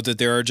 you'll note that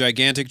there are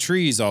gigantic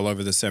trees all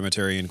over the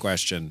cemetery in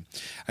question.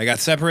 I got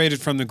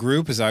separated from the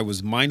group as I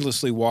was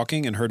mindlessly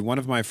walking and heard one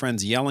of my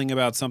friends yelling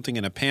about something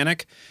in a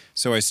panic.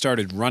 So I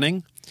started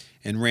running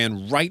and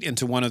ran right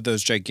into one of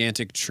those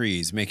gigantic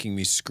trees, making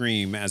me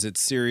scream as it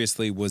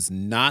seriously was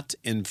not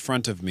in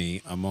front of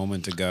me a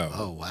moment ago.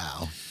 Oh,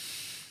 wow.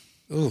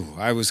 Ooh,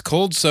 I was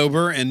cold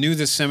sober and knew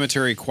this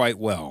cemetery quite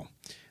well.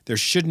 There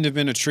shouldn't have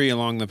been a tree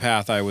along the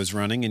path I was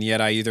running, and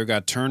yet I either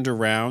got turned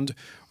around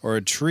or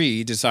a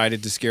tree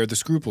decided to scare the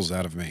scruples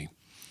out of me.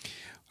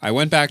 I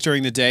went back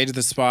during the day to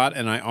the spot,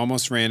 and I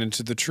almost ran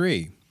into the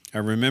tree. I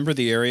remember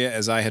the area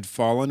as I had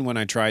fallen when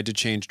I tried to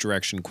change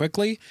direction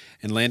quickly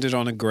and landed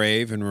on a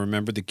grave, and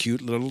remembered the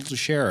cute little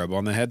cherub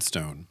on the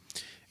headstone.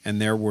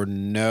 And there were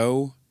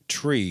no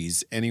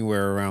trees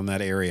anywhere around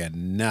that area.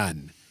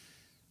 None.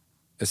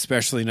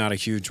 Especially not a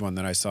huge one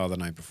that I saw the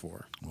night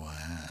before. Wow.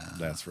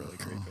 That's really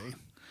creepy.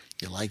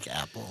 You like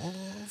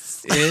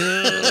apples?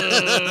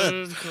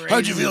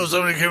 How'd you feel if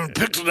somebody came and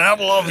picked an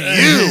apple off of you?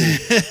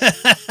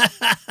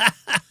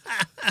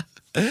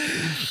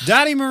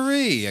 Dottie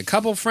Marie, a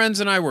couple friends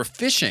and I were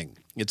fishing.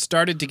 It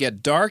started to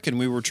get dark and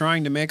we were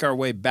trying to make our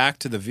way back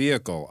to the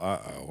vehicle.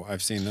 Uh-oh,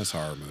 I've seen this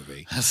horror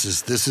movie. This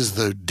is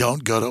the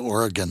don't go to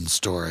Oregon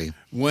story.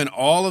 When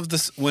all of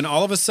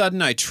a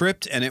sudden I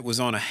tripped and it was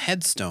on a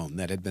headstone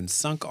that had been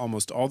sunk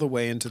almost all the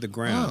way into the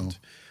ground.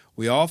 Oh.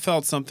 We all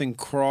felt something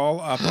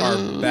crawl up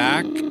our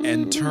back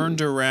and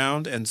turned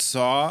around and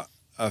saw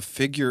a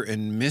figure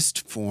in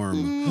mist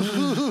form.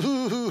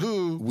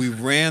 We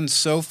ran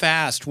so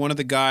fast, one of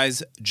the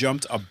guys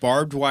jumped a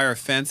barbed wire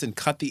fence and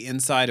cut the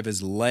inside of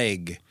his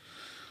leg.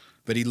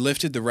 But he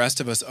lifted the rest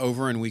of us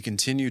over and we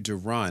continued to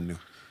run.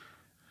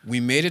 We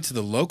made it to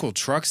the local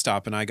truck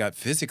stop and I got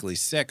physically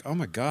sick. Oh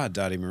my God,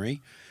 Dottie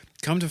Marie.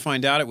 Come to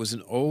find out it was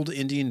an old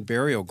Indian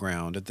burial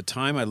ground. At the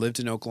time I lived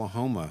in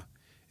Oklahoma.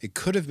 It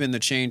could have been the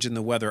change in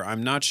the weather.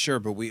 I'm not sure,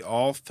 but we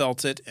all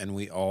felt it and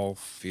we all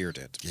feared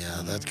it.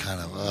 Yeah, that kind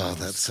of,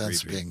 that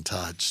sense of being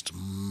touched.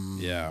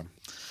 Yeah.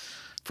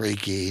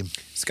 Freaky.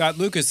 Scott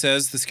Lucas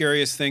says the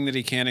scariest thing that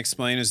he can't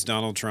explain is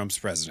Donald Trump's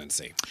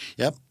presidency.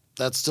 Yep,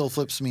 that still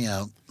flips me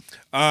out.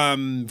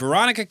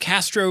 Veronica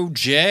Castro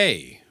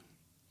J.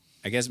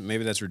 I guess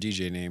maybe that's her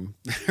DJ name.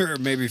 Or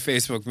maybe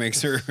Facebook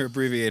makes her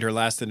abbreviate her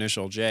last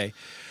initial J.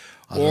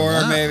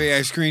 Or maybe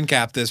I screen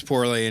capped this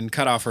poorly and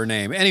cut off her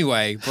name.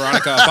 Anyway,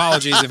 Veronica,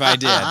 apologies if I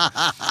did.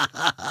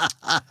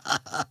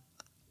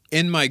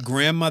 In my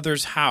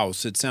grandmother's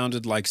house, it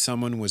sounded like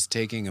someone was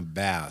taking a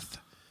bath.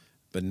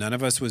 But none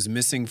of us was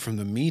missing from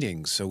the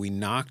meeting, so we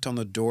knocked on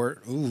the door.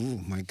 Ooh,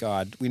 my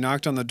God. We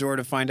knocked on the door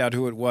to find out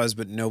who it was,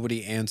 but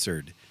nobody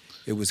answered.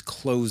 It was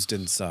closed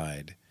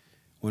inside.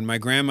 When my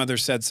grandmother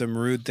said some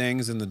rude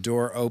things and the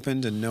door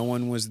opened and no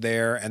one was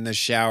there and the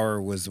shower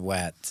was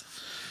wet.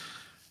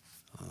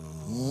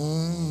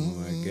 Oh,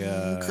 my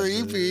God.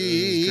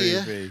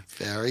 Creepy. Creepy.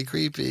 Very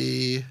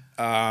creepy.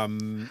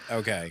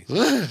 Okay.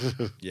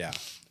 Yeah.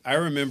 I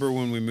remember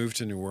when we moved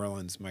to New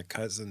Orleans, my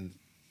cousin,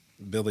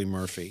 Billy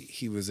Murphy,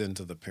 he was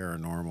into the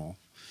paranormal.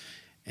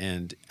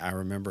 And I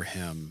remember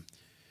him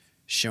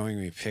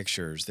showing me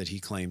pictures that he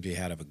claimed he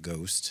had of a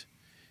ghost,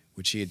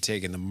 which he had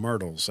taken. The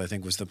Myrtles, I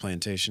think, was the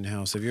plantation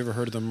house. Have you ever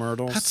heard of the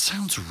Myrtles? That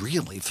sounds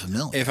really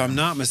familiar. If I'm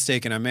not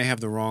mistaken, I may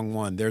have the wrong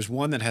one. There's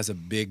one that has a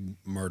big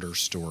murder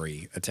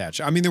story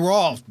attached. I mean, they were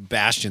all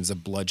bastions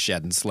of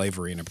bloodshed and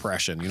slavery and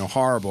oppression,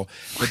 horrible.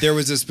 But there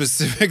was a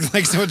specific,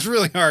 so it's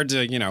really hard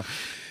to,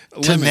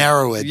 to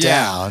narrow it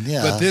down,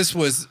 yeah. But this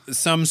was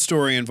some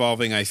story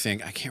involving, I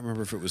can't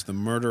remember if it was the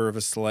murder of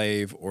a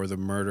slave or the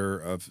murder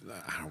of,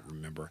 I don't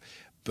remember.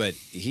 But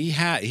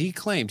he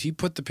claimed, he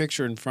put the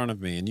picture in front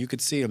of me, and you could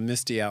see a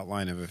misty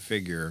outline of a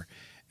figure,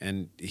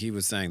 and he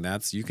was saying,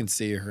 you can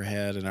see her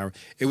head. And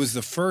it was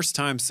the first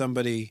time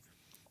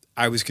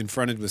I was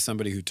confronted with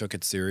somebody who took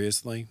it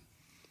seriously.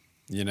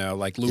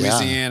 Like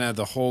Louisiana,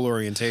 the whole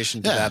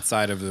orientation to that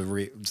side of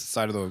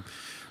the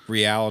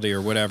reality or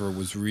whatever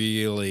was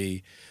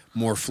really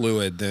more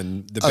fluid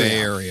than the Bay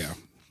Area.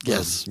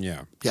 Yes.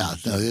 Yeah. Yeah.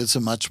 No, it's a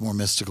much more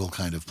mystical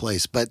kind of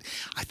place. But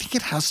I think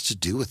it has to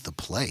do with the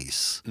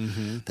place.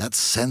 Mm-hmm. That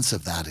sense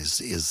of that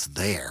is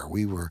there.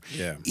 We were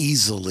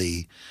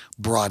easily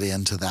brought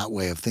into that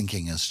way of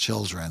thinking as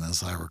children,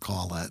 as I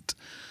recall it.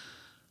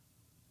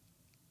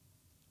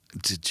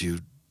 Did you?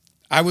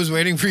 I was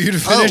waiting for you to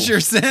finish your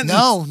sentence.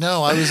 No,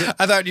 I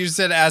thought you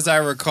said, as I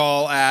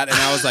recall at, and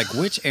I was like,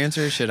 which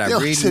answer should I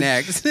read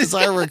next? As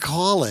I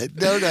recall it.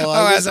 No.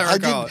 As I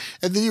recall it.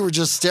 And then you were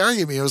just staring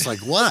at me. I was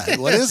like, what?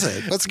 What is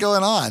it? What's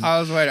going on? I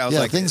was waiting. I was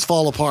like, things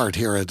fall apart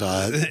here at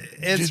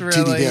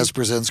TDPS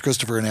Presents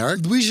Christopher and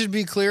Eric. We should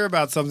be clear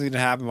about something that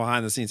happened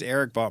behind the scenes.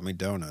 Eric bought me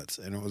donuts,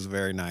 and it was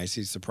very nice.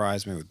 He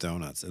surprised me with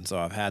donuts. And so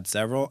I've had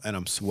several, and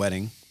I'm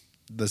sweating.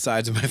 The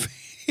sides of my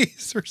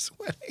face are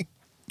sweating.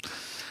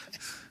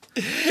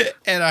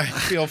 And I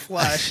feel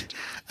flushed.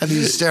 And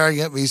he's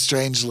staring at me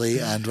strangely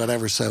and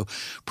whatever. So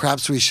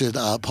perhaps we should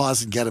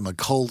pause and get him a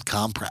cold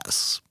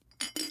compress.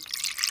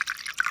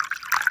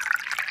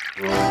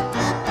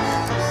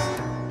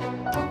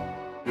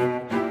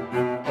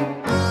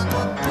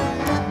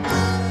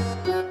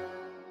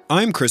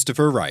 I'm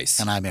Christopher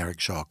Rice. And I'm Eric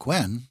Shaw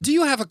Quinn. Do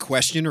you have a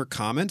question or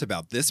comment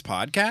about this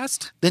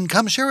podcast? Then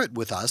come share it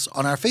with us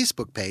on our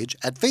Facebook page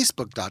at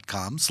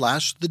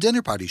facebook.com/The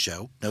Dinner Party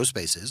Show, no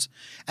spaces,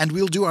 and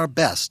we'll do our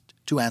best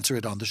to answer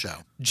it on the show.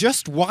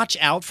 Just watch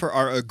out for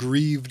our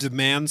aggrieved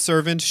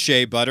manservant,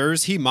 Shea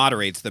Butters. He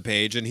moderates the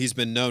page, and he's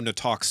been known to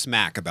talk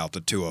smack about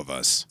the two of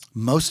us.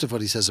 Most of what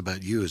he says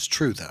about you is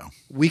true, though.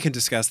 We can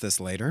discuss this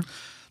later.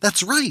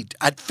 That's right,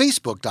 at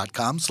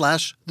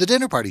facebook.com/The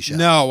Dinner Party Show.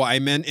 No, I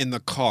meant in the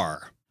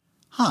car.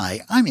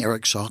 Hi, I'm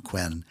Eric Shaw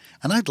Quinn,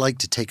 and I'd like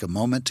to take a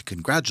moment to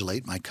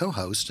congratulate my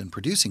co-host and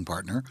producing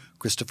partner,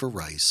 Christopher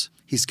Rice.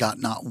 He's got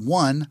not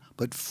one,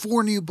 but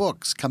 4 new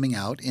books coming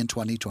out in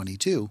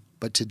 2022.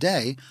 But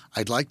today,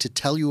 I'd like to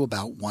tell you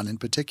about one in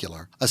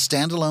particular, a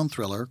standalone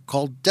thriller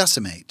called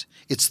Decimate.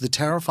 It's the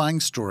terrifying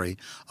story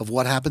of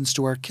what happens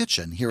to our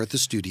kitchen here at the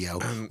studio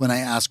when I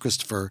ask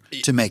Christopher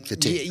to make the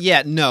tea.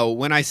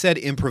 When I said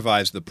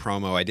improvise the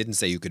promo, I didn't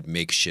say you could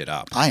make shit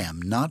up. I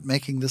am not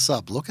making this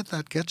up. Look at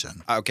that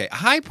kitchen. Okay.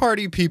 Hi,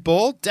 party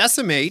people.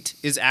 Decimate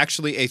is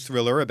actually a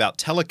thriller about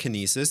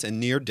telekinesis and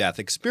near-death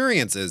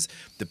experiences.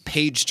 The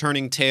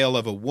page-turning tale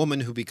of a woman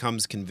who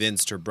becomes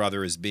convinced her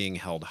brother is being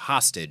held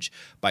hostage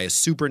by a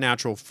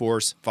supernatural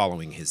force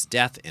following his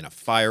death in a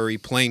fiery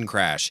plane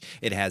crash.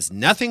 It has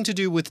nothing to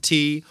do with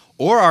tea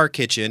or our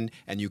kitchen,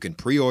 and you can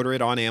pre-order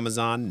it on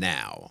Amazon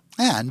now.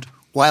 And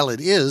while it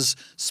is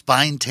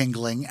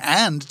spine-tingling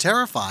and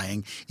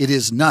terrifying, it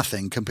is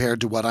nothing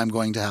compared to what I'm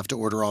going to have to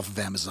order off of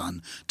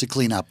Amazon to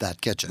clean up that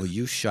kitchen. Will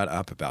you shut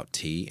up about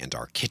tea and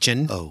our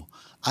kitchen? Oh,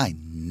 I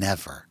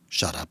never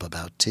shut up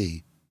about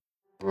tea.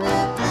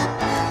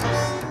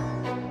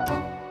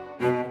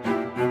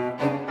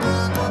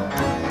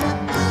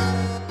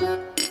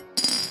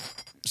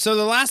 So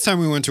the last time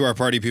we went to our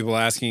party people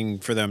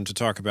asking for them to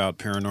talk about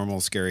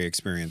paranormal scary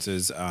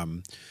experiences,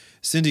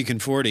 Cindy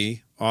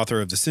Conforti,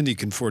 author of the Cindy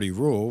Conforti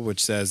Rule,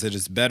 which says it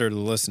is better to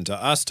listen to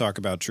us talk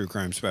about true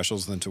crime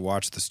specials than to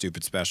watch the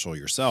stupid special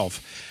yourself.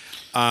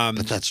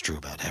 But that's true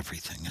about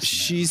everything, isn't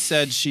She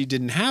said she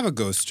didn't have a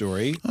ghost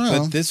story,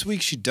 but this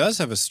week she does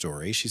have a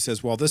story. She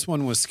says, while this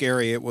one was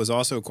scary, it was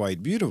also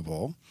quite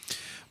beautiful.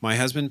 My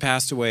husband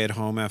passed away at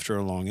home after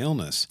a long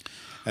illness.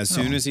 As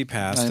soon as he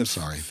passed, the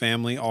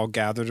family all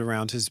gathered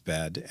around his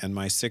bed, and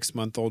my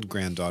 6-month-old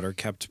granddaughter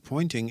kept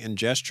pointing and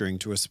gesturing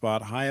to a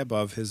spot high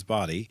above his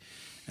body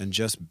and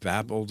just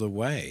babbled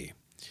away.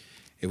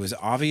 It was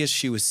obvious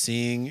she was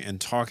seeing and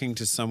talking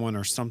to someone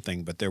or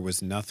something, but there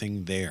was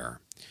nothing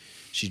there.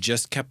 She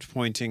just kept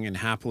pointing and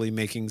happily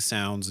making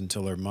sounds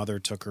until her mother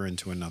took her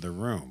into another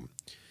room.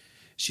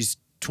 She's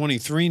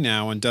 23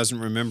 now and doesn't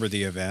remember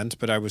the event,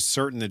 but I was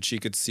certain that she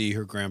could see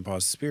her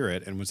grandpa's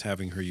spirit and was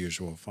having her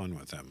usual fun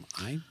with him.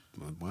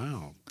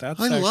 Wow. I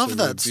love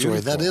that story.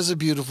 Beautiful. That is a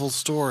beautiful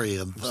story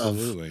of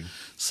Absolutely.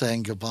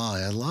 Saying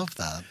goodbye. I love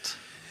that.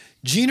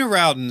 Gina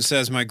Rowden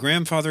says, my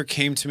grandfather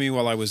came to me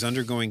while I was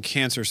undergoing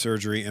cancer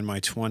surgery in my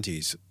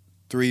 20s,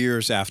 3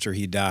 years after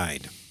he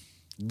died.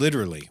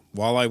 Literally,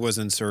 while I was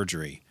in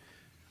surgery.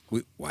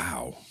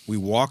 We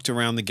walked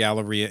around the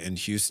Galleria in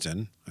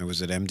Houston. I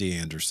was at MD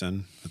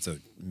Anderson. That's a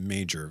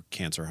major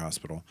cancer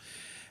hospital.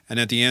 And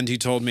at the end, he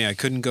told me I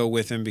couldn't go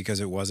with him because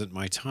it wasn't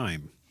my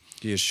time.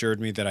 He assured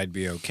me that I'd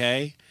be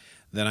okay.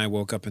 Then I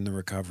woke up in the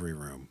recovery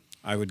room.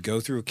 I would go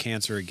through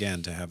cancer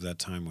again to have that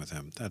time with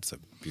him. That's a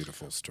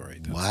beautiful story.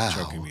 That's Wow.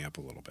 choking me up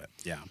a little bit.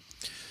 Yeah.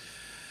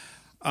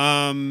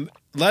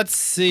 Let's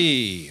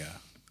see.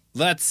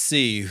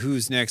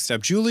 Who's next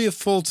up? Julia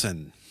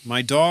Fulton.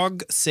 My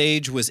dog,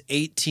 Sage, was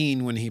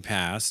 18 when he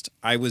passed.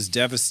 I was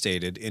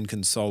devastated,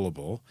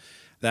 inconsolable.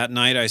 That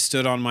night, I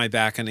stood on my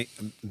balcony,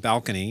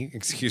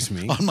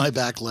 On my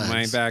back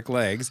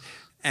legs.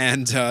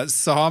 and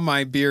saw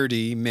my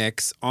beardy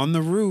Mix on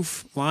the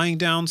roof, lying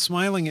down,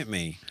 smiling at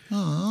me.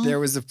 Aww. There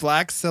was a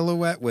black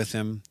silhouette with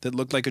him that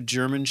looked like a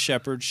German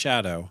shepherd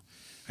shadow.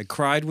 I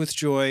cried with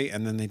joy,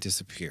 and then they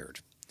disappeared.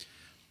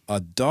 A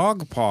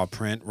dog paw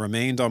print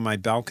remained on my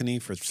balcony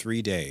for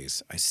 3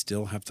 days. I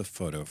still have the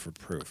photo for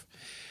proof.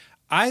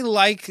 I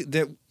like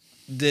that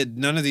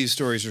none of these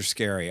stories are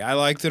scary. I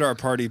like that our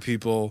party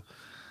people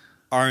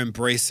are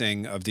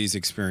embracing of these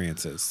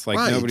experiences. Like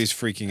Right. nobody's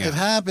freaking out. It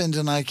happened,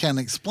 and I can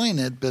explain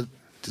it, but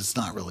it's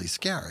not really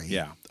scary.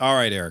 Yeah. All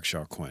right, Eric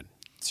Shaw Quinn.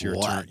 It's your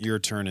turn. What? Your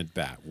turn at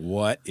bat.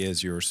 What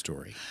is your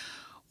story?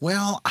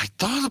 Well, I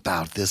thought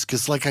about this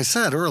because, like I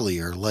said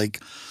earlier,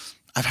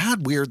 I've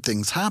had weird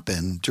things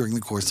happen during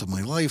the course of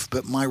my life,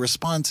 but my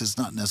response is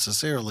not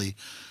necessarily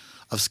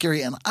of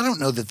scary. And I don't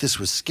know that this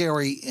was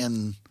scary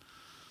in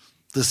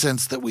the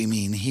sense that we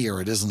mean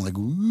here. It isn't like,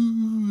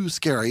 ooh,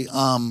 scary.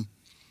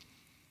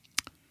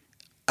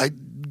 A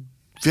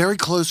very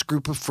close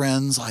group of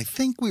friends. I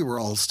think we were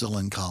all still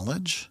in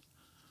college.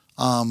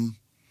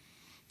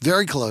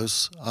 Very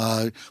close.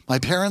 My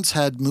parents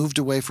had moved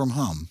away from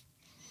home.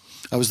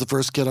 I was the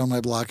first kid on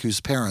my block whose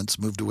parents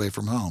moved away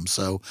from home.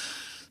 So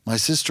my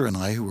sister and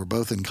I, who were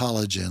both in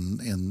college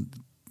in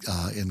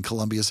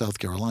Columbia, South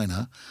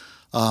Carolina,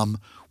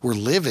 were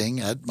living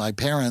at my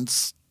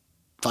parents'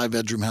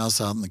 5-bedroom house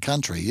out in the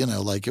country. You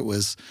know, like it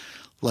was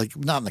like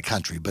not in the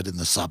country, but in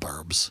the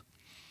suburbs,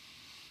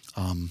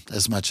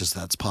 as much as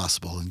that's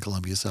possible in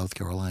Columbia, South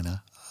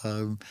Carolina.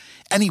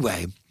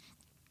 Anyway,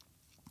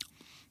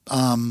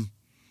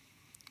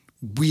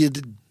 we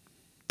had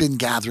been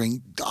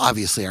gathering.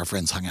 Obviously, our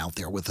friends hung out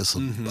there with us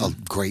a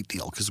great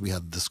deal because we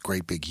had this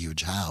great big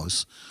huge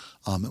house.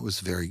 It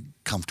was very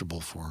comfortable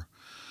for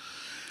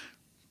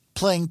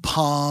playing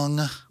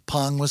Pong.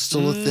 Pong was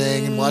still a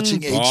thing, and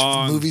watching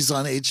movies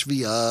on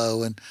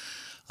HBO, and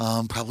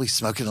probably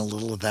smoking a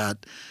little of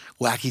that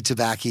wacky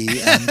tobacco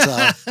and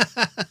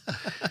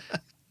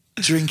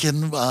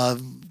drinking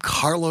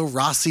Carlo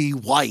Rossi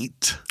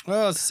White.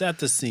 Well, set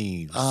the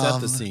scene. Set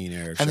the scene,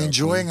 Eric. And Shaw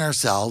enjoying Quinn.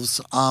 ourselves.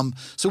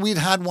 So we'd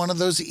had one of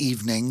those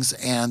evenings,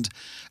 and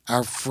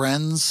our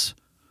friends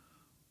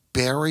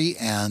Barry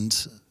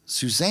and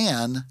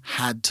Suzanne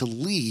had to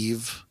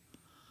leave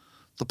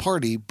the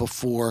party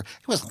before.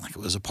 It wasn't like it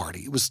was a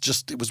party. It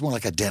was more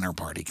like a dinner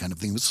party kind of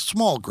thing. It was a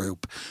small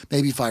group,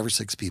 maybe 5 or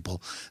 6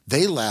 people.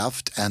 They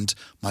left, and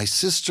my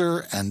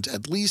sister and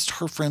at least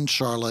her friend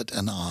Charlotte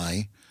and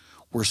I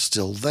were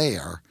still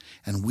there.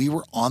 And we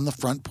were on the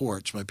front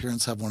porch. My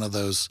parents have one of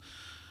those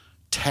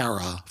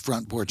Terra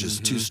front porches,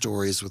 2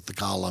 stories with the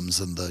columns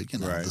and the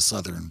Right. the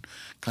southern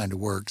kind of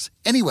works.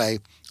 Anyway,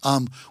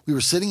 we were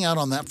sitting out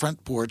on that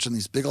front porch in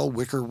these big old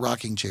wicker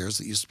rocking chairs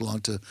that used to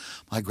belong to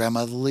my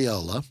grandmother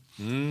Leola,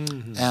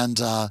 and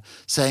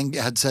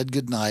had said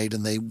goodnight,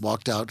 and they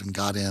walked out and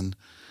got in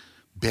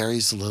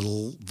Barry's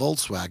little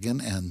Volkswagen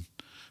and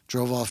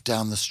drove off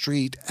down the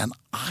street, and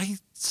I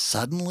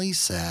suddenly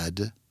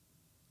said,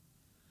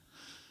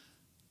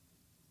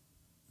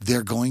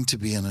 they're going to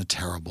be in a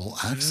terrible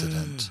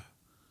accident.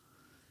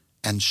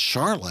 And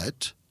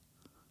Charlotte,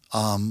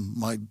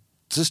 my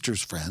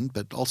sister's friend,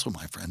 but also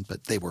my friend,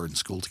 but they were in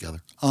school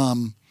together,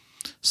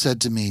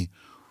 said to me,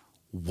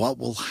 what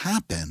will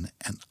happen?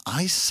 And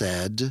I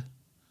said,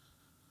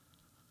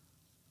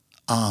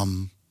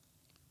 I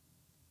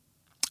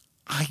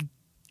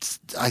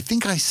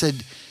think I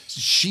said,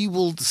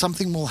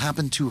 something will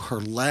happen to her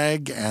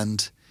leg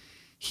and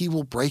he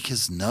will break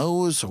his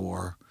nose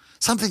or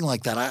something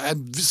like that.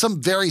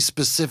 Some very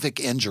specific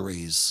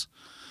injuries.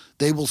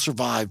 They will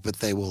survive, but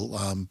they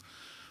will.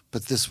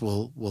 But this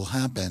will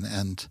happen,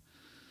 and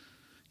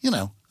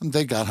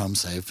they got home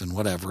safe and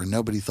whatever, and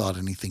nobody thought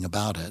anything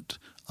about it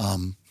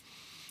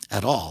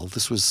at all.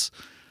 This was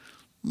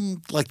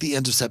like the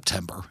end of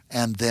September,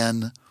 and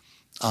then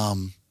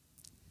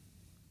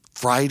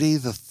Friday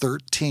the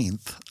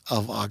 13th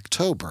of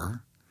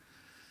October,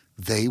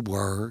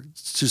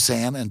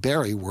 Suzanne and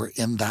Barry were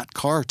in that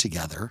car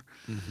together.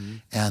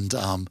 And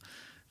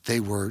they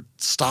were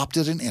stopped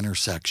at an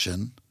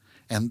intersection,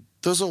 and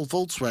those old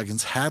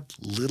Volkswagens had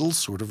little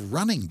sort of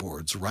running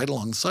boards right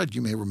alongside.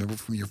 You may remember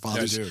from your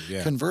father's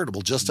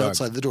convertible just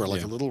outside the door,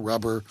 like a little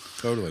rubber.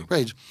 Totally.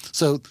 Right.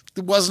 So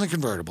it wasn't a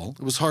convertible.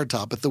 It was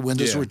hardtop, but the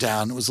windows were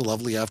down. It was a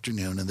lovely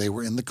afternoon, and they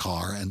were in the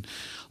car. And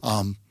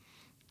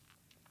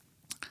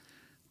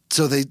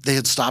so they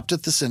had stopped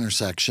at this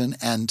intersection,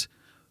 and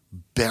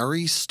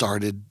Barry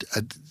started.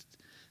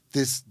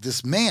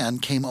 This man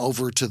came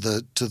over to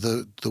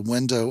the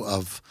window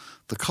of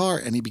the car,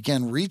 and he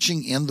began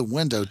reaching in the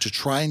window to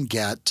try and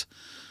get,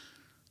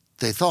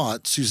 they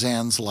thought,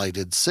 Suzanne's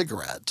lighted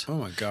cigarette. Oh,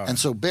 my God. And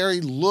so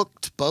Barry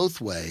looked both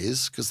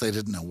ways because they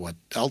didn't know what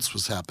else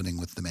was happening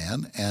with the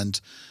man.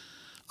 And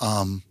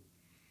the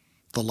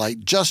light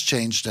just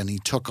changed and he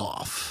took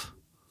off.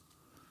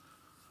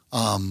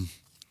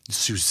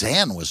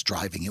 Suzanne was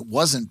driving. It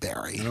wasn't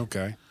Barry.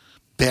 Okay.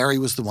 Barry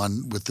was the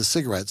one with the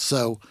cigarette.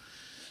 So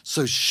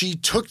she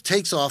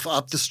takes off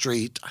up the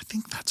street. I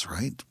think that's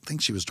right. I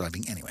think she was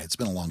driving. Anyway, it's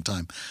been a long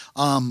time.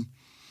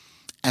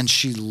 And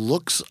she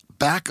looks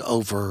back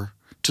over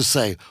to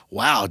say,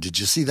 wow, did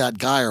you see that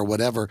guy or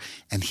whatever?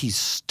 And he's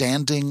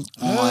standing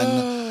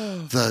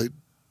on the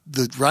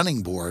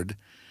running board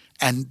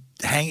and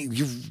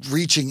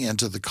reaching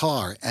into the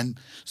car. And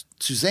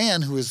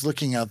Suzanne, who is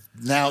looking out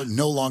now,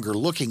 no longer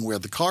looking where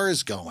the car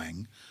is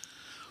going,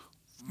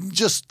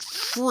 just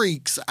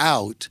freaks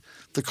out.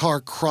 The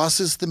car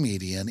crosses the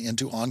median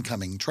into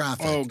oncoming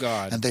traffic. Oh,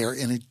 God. And they are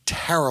in a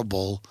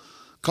terrible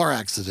car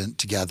accident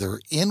together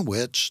in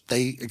which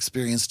they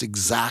experienced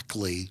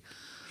exactly.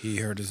 He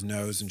hurt his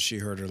nose and she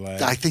hurt her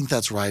leg. I think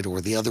that's right, or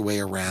the other way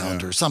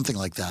around, or something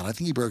like that. I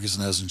think he broke his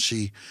nose and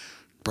she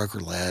broke her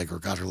leg or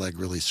got her leg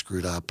really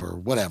screwed up or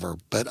whatever.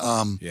 But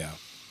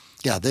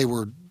yeah, they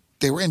were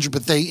injured,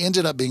 but they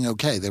ended up being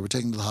okay. They were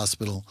taken to the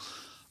hospital,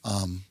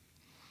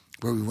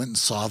 where we went and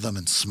saw them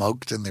and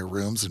smoked in their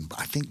rooms and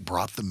I think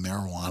brought them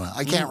marijuana.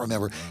 I can't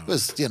remember. Wow. It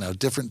was,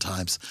 different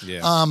times.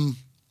 Yeah.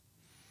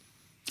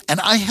 And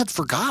I had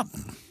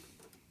forgotten.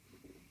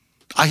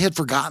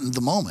 The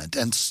moment.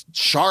 And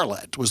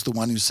Charlotte was the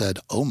one who said,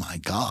 oh, my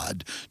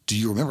God, do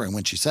you remember? And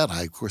when she said,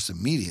 I, of course,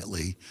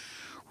 immediately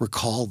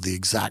recalled the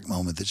exact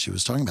moment that she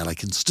was talking about. I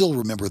can still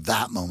remember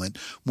that moment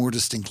more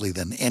distinctly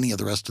than any of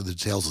the rest of the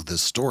details of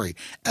this story,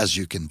 as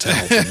you can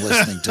tell from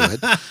listening to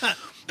it.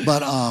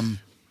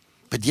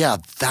 But yeah,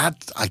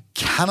 that I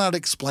cannot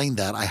explain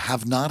that. I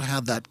have not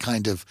had that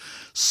kind of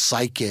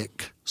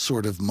psychic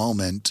sort of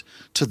moment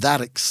to that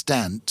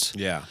extent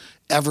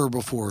ever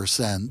before or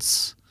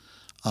since.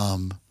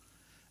 And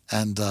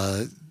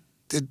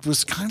it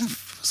was kind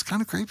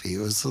of creepy. It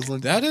was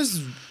like, that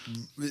is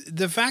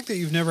the fact that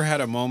you've never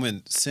had a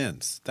moment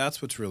since.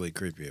 That's what's really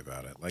creepy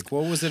about it. Like,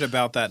 what was it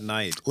about that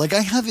night? Like I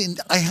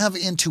have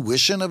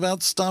intuition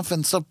about stuff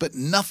and stuff, but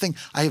nothing.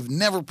 I have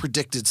never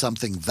predicted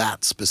something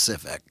that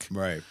specific.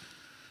 Right.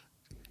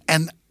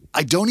 And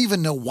I don't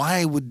even know why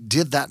I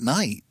did that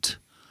night.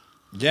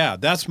 Yeah,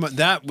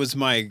 that was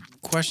my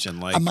question.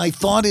 Like, my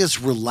thought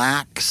is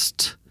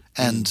relaxed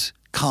and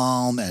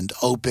calm and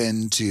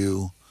open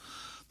to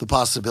the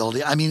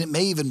possibility. I mean, it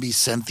may even be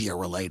Cynthia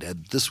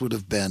related. This would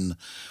have been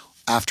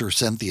after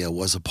Cynthia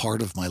was a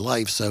part of my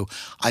life, so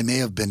I may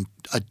have been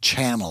a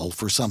channel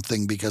for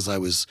something because I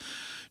was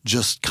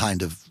just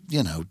kind of,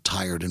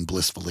 tired and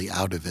blissfully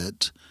out of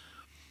it,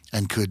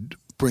 and could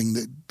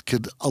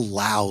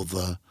allow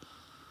the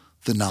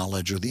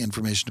knowledge or the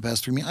information to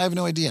pass through me. I have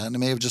no idea. And it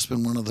may have just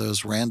been one of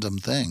those random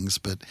things,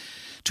 but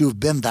to have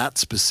been that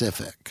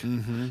specific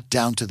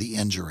down to the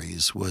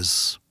injuries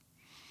was,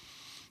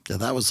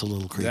 that was a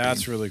little creepy.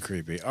 That's really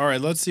creepy. All right,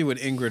 let's see what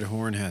Ingrid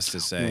Horn has to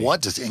say.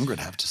 What does Ingrid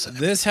have to say?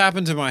 This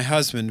happened to my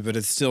husband, but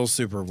it's still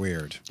super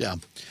weird. Yeah.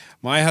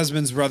 My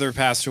husband's brother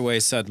passed away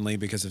suddenly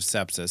because of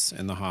sepsis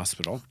in the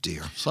hospital.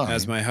 Dear, sorry.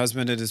 As my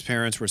husband and his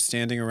parents were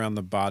standing around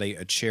the body,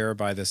 a chair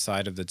by the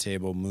side of the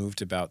table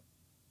moved about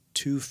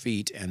 2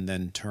 feet and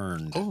then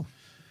turned. Oh.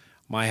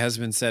 My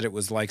husband said it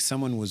was like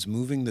someone was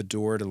moving the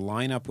door to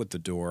line up with the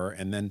door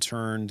and then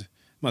turned,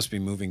 must be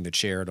moving the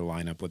chair to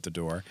line up with the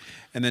door,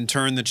 and then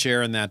turned the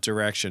chair in that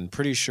direction.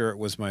 Pretty sure it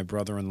was my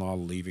brother-in-law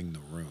leaving the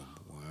room.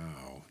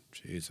 Wow.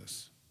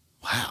 Jesus.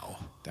 Wow.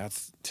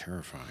 That's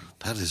terrifying.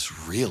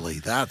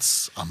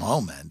 That's a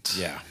moment.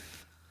 Yeah.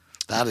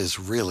 That is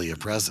really a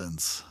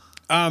presence.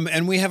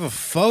 And we have a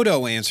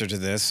photo answer to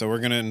this, so we're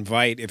going to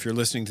invite, if you're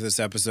listening to this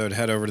episode,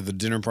 head over to the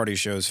Dinner Party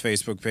Show's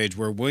Facebook page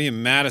where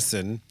William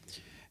Madison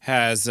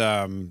has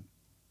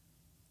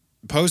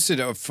posted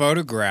a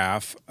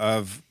photograph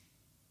of,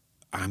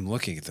 I'm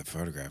looking at the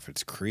photograph,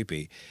 it's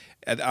creepy,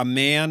 a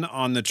man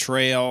on the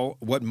trail,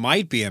 what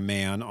might be a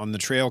man on the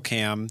trail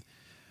cam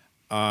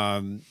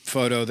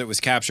photo that was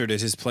captured at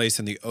his place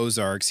in the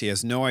Ozarks. He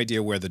has no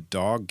idea where the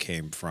dog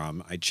came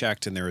from. I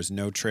checked, and there is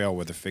no trail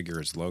where the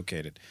figure is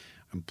located.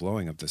 I'm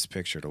blowing up this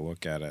picture to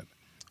look at it.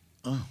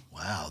 Oh,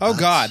 wow. Oh,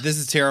 God, this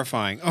is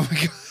terrifying. Oh, my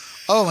God.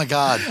 Oh, my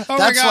God.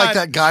 That's like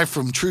that guy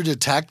from True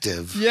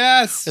Detective.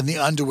 Yes. In the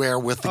underwear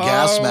with the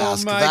gas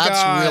mask.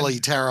 That's God. Really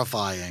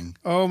terrifying.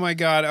 Oh, my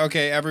God.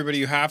 Okay, everybody,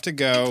 you have to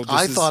go.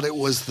 I thought it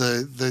was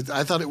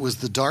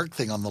the dark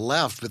thing on the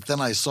left, but then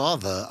I saw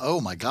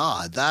oh, my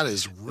God. That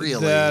is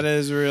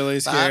really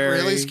scary. That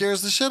really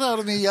scares the shit out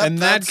of me. Yep, and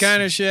that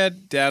kind of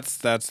shit, that's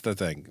the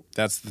thing.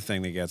 That's the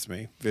thing that gets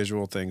me.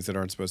 Visual things that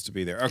aren't supposed to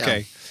be there.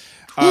 Okay.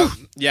 Yeah.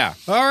 Yeah.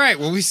 All right.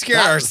 Well, we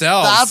scared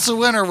ourselves. That's a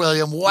winner,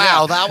 William.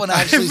 Wow, that one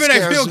actually scares me.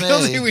 But I feel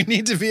guilty. We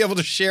need to be able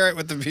to share it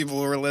with the people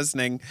who are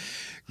listening.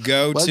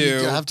 Go Well, to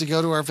you have to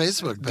go to our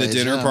Facebook page. the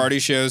Dinner yeah. Party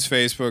Show's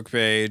Facebook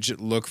page.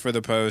 Look for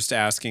the post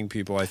asking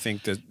people. I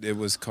think that it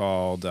was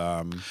called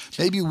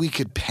Maybe we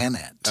could pen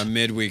it. a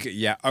midweek.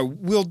 Yeah,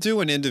 we'll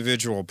do an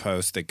individual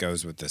post that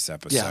goes with this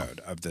episode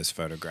of this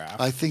photograph.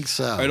 I think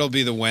so. It'll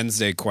be the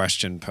Wednesday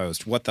question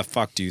post. What the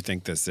fuck do you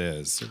think this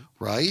is?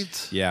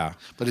 Right? Yeah,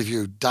 But if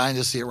you're dying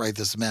to see it right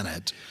this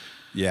minute,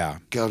 yeah.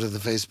 go to the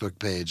Facebook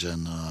page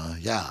and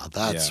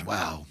that's Yeah.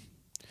 wow.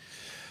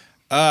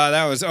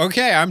 That was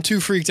okay. I'm too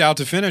freaked out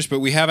to finish, but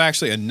we have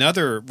actually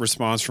another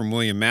response from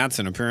William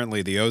Matson.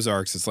 Apparently, the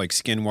Ozarks is like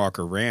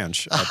Skinwalker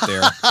Ranch up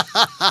there.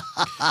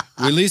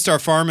 We leased our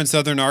farm in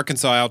southern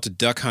Arkansas out to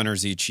duck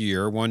hunters each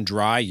year. One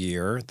dry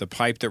year, the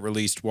pipe that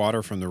released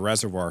water from the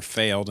reservoir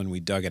failed, and we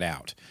dug it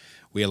out.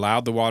 We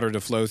allowed the water to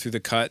flow through the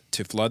cut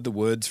to flood the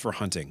woods for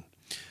hunting.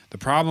 The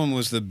problem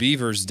was the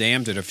beavers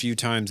dammed it a few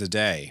times a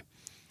day.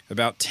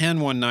 About 10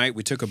 one night,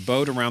 we took a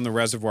boat around the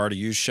reservoir to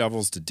use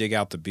shovels to dig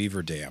out the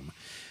beaver dam.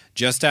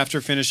 Just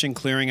after finishing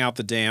clearing out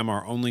the dam,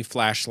 our only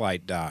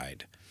flashlight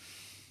died.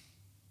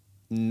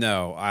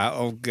 No,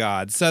 oh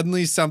God.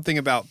 Suddenly something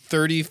about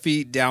 30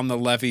 feet down the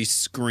levee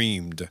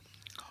screamed.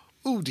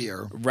 Oh,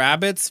 dear.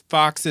 Rabbits,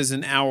 foxes,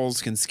 and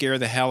owls can scare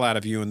the hell out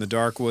of you in the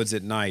dark woods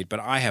at night, but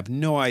I have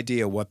no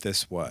idea what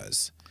this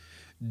was.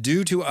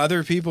 Due to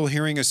other people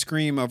hearing a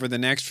scream over the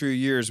next few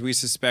years, we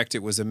suspect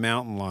it was a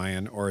mountain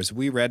lion, or as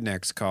we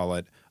rednecks call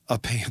it, a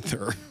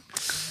panther.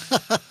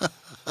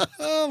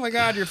 Oh my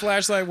God, your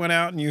flashlight went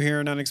out and you hear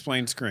an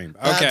unexplained scream.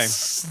 Okay.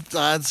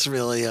 That's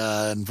really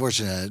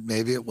unfortunate.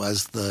 Maybe it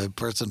was the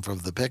person from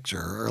the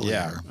picture earlier.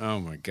 Yeah. Oh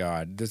my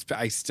God.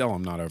 I still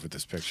am not over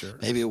this picture.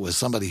 Maybe it was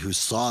somebody who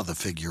saw the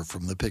figure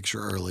from the picture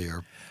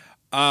earlier.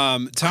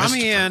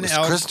 Tommy Ann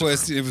Elquist,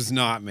 Christopher. it was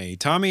not me.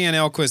 Tommy Ann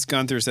Elquist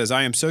Gunther says,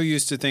 I am so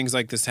used to things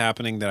like this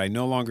happening that I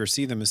no longer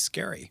see them as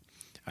scary.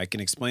 I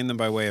can explain them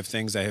by way of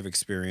things I have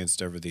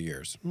experienced over the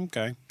years.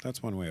 Okay,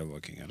 that's one way of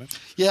looking at it.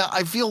 Yeah,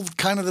 I feel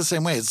kind of the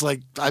same way. It's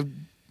like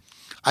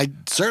I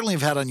certainly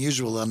have had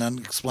unusual and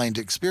unexplained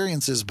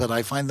experiences, but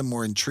I find them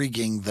more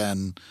intriguing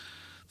than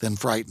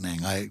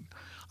frightening.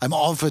 I'm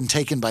often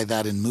taken by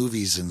that in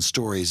movies and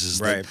stories, is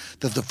Right.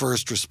 that the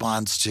first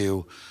response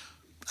to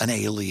an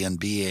alien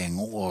being,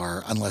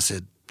 or unless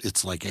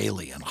it's like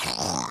Alien.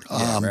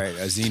 Right,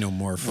 a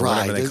xenomorph or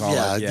Right. whatever they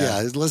call it. Yeah.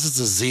 Unless it's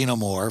a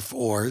xenomorph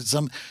or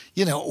some,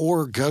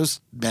 or ghost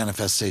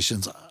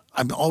manifestations.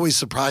 I'm always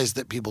surprised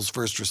that people's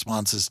first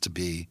response is to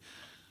be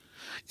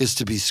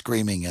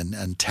screaming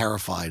and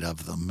terrified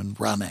of them and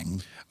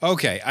running.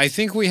 Okay, I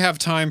think we have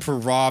time for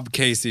Rob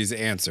Casey's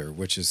answer,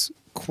 which is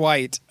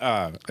quite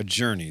a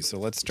journey. So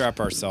let's strap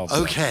ourselves up.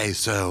 Okay,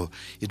 so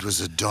it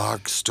was a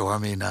dark,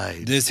 stormy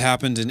night. This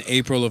happened in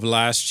April of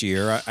last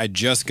year. I'd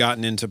just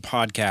gotten into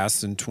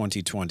podcasts in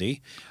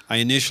 2020. I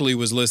initially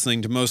was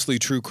listening to mostly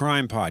true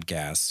crime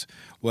podcasts.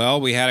 Well,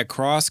 we had a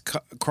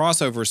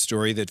crossover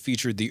story that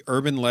featured the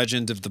urban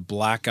legend of the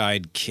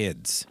Black-Eyed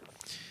Kids.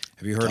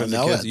 Have you heard Don't of the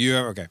know kids? it. You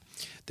have? Okay.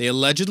 They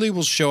allegedly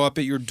will show up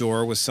at your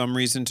door with some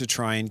reason to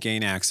try and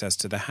gain access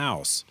to the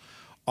house.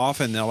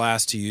 Often they'll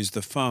ask to use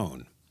the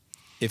phone.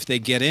 If they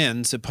get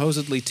in,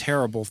 supposedly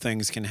terrible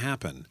things can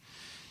happen.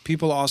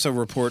 People also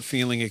report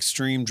feeling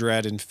extreme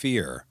dread and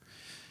fear.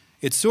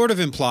 It's sort of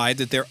implied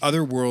that they're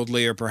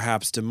otherworldly or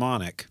perhaps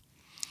demonic.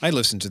 I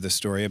listened to this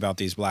story about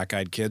these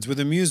black-eyed kids with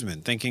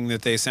amusement, thinking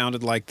that they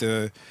sounded like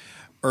the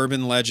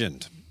urban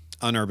legend.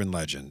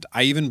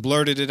 I even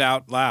blurted it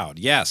out loud.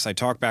 Yes, I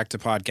talk back to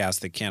podcasts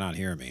that cannot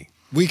hear me.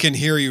 We can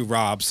hear you,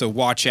 Rob, so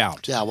watch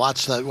out. Yeah,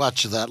 watch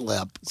that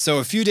lip. So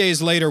a few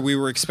days later, we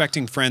were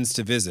expecting friends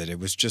to visit. It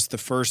was just the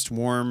first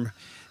warm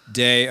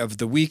day of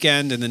the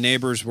weekend, and the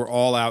neighbors were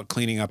all out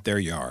cleaning up their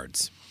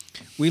yards.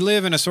 We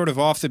live in a sort of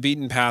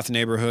off-the-beaten-path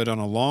neighborhood on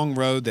a long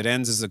road that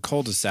ends as a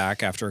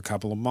cul-de-sac after a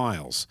couple of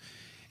miles.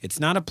 It's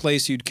not a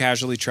place you'd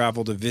casually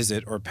travel to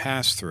visit or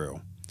pass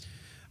through.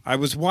 I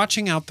was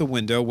watching out the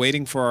window,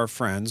 waiting for our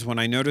friends, when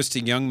I noticed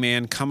a young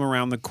man come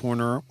around the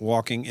corner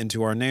walking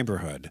into our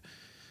neighborhood.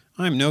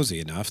 I'm nosy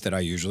enough that I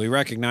usually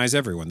recognize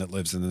everyone that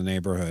lives in the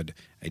neighborhood.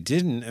 I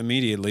didn't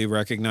immediately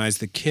recognize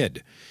the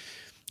kid.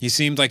 He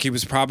seemed like he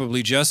was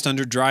probably just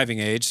under driving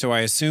age, so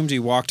I assumed he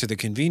walked to the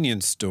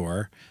convenience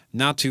store,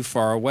 not too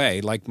far away,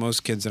 like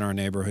most kids in our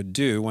neighborhood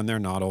do when they're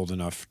not old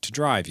enough to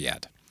drive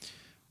yet.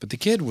 But the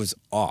kid was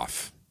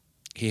off.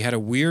 He had a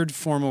weird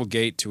formal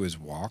gait to his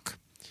walk.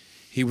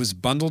 He was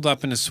bundled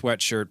up in a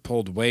sweatshirt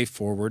pulled way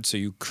forward so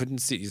you couldn't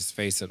see his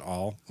face at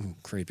all. Ooh,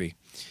 creepy.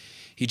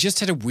 He just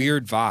had a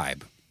weird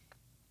vibe.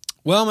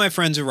 Well, my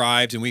friends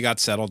arrived and we got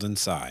settled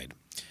inside.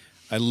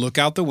 I look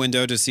out the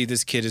window to see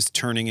this kid is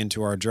turning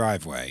into our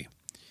driveway.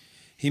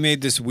 He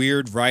made this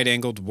weird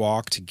right-angled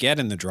walk to get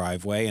in the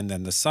driveway and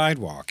then the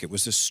sidewalk. It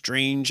was a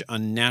strange,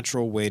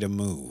 unnatural way to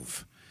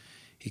move.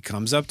 He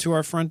comes up to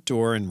our front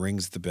door and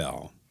rings the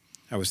bell.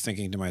 I was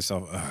thinking to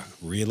myself,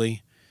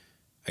 really?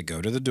 I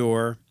go to the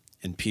door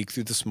and peek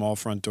through the small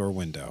front door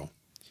window.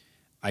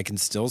 I can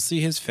still see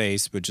his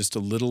face, but just a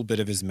little bit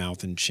of his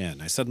mouth and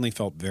chin. I suddenly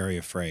felt very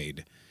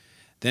afraid.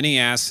 Then he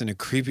asks in a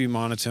creepy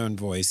monotone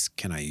voice,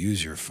 "Can I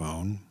use your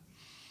phone?"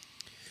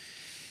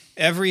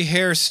 Every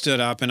hair stood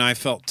up, and I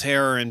felt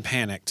terror and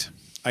panicked.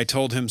 I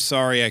told him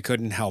sorry I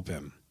couldn't help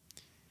him.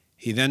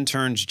 He then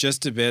turns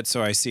just a bit,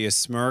 so I see a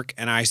smirk,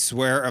 and I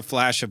swear a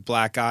flash of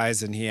black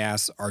eyes, and he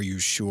asks, "Are you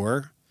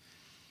sure?"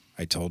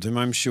 I told him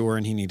I'm sure,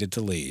 and he needed to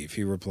leave.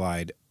 He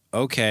replied,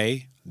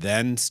 "Okay."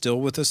 Then,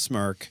 still with a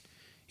smirk,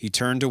 he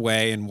turned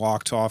away and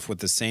walked off with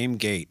the same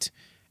gait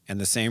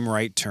and the same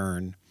right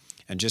turn,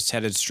 and just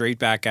headed straight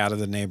back out of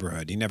the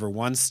neighborhood. He never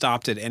once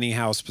stopped at any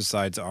house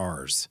besides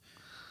ours.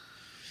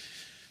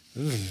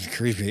 Ooh,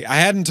 creepy. I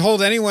hadn't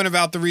told anyone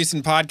about the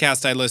recent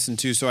podcast I listened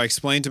to, so I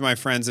explained to my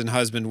friends and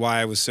husband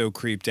why I was so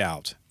creeped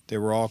out. They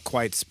were all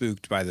quite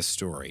spooked by the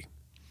story.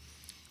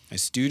 I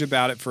stewed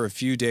about it for a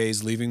few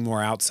days, leaving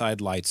more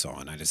outside lights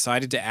on. I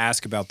decided to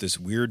ask about this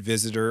weird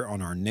visitor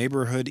on our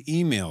neighborhood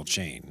email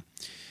chain.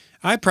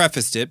 I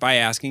prefaced it by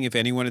asking if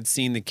anyone had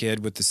seen the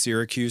kid with the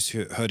Syracuse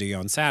hoodie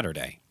on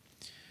Saturday.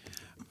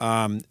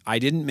 I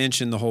didn't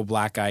mention the whole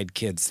black-eyed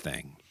kids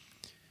thing.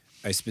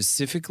 I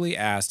specifically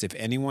asked if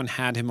anyone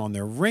had him on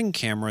their Ring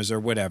cameras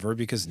or whatever,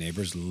 because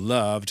neighbors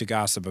love to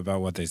gossip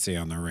about what they see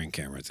on their Ring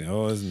cameras.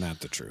 Oh, isn't that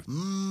the truth?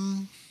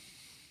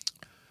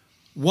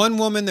 One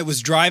woman that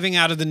was driving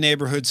out of the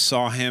neighborhood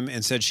saw him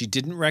and said she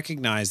didn't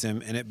recognize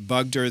him, and it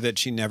bugged her that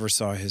she never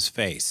saw his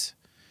face.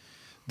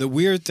 The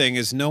weird thing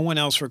is no one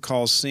else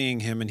recalls seeing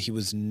him, and he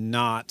was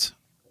not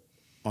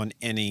on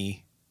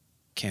any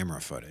camera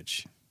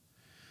footage.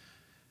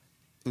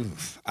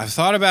 Oof. I've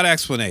thought about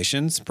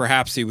explanations.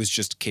 Perhaps he was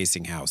just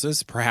casing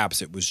houses.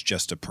 Perhaps it was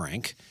just a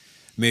prank.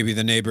 Maybe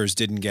the neighbors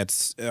didn't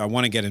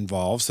want to get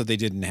involved, so they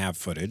didn't have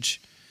footage.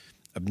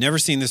 I've never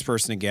seen this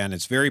person again.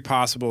 It's very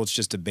possible it's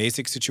just a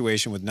basic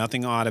situation with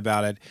nothing odd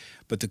about it,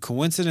 but the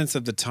coincidence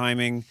of the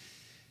timing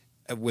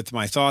with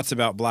my thoughts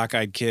about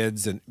black-eyed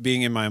kids and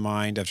being in my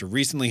mind after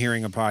recently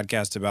hearing a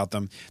podcast about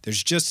them,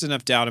 there's just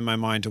enough doubt in my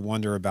mind to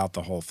wonder about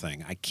the whole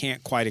thing. I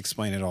can't quite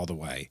explain it all the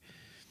way.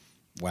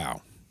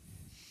 Wow.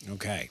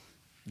 Okay.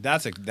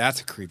 That's a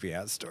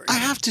creepy-ass story. I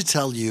have to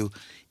tell you,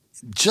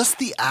 just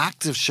the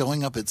act of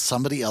showing up at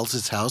somebody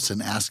else's house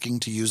and asking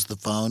to use the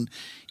phone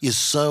is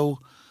so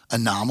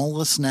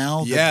anomalous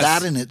now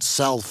that in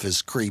itself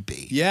is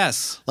creepy.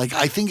 Yes. Like,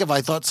 I think if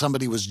I thought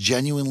somebody was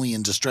genuinely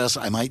in distress,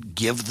 I might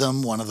give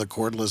them one of the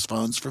cordless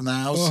phones from the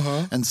house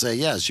and say,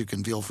 yes, you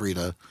can feel free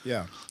to,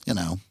 to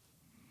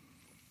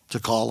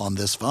call on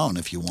this phone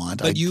if you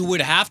want. But you would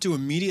have to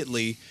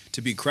immediately,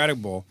 to be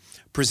credible,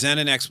 present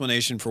an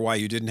explanation for why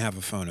you didn't have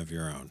a phone of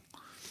your own.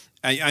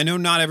 I know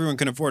not everyone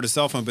can afford a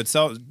cell phone, but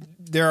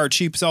there are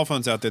cheap cell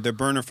phones out there. They're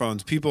burner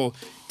phones. People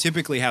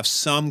typically have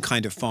some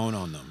kind of phone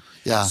on them.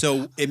 Yeah.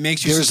 So it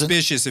makes you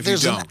suspicious if you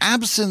don't. There's an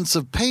absence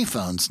of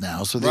payphones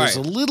now, so there's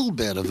a little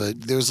bit of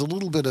it. There's a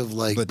little bit of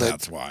like. But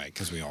that's why,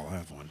 because we all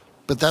have one.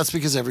 But that's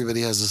because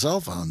everybody has a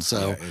cell phone.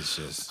 So it's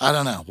just. I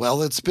don't know.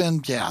 Well, it's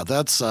been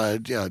that's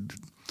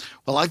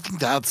Well, I think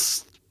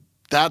that's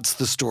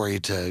the story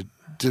to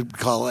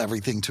call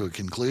everything to a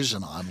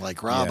conclusion on.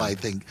 Like Rob, I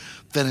think,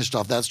 finished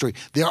off that story.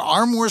 There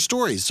are more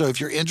stories. So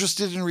if you're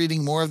interested in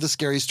reading more of the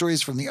scary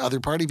stories from the other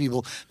party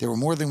people, there were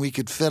more than we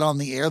could fit on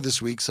the air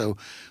this week. So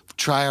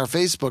try our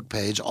Facebook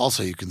page.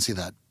 Also, you can see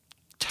that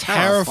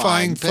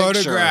terrifying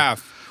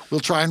photograph. We'll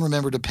try and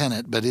remember to pin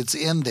it, but it's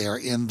in there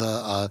in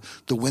the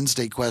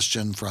Wednesday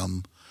question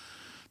from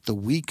the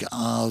week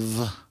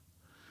of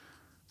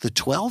the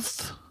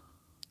 12th.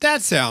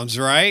 That sounds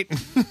right.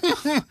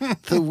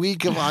 The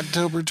week of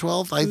October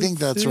 12th? I think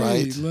that's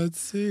right.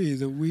 Let's see.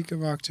 The week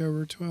of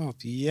October 12th.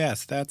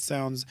 Yes, that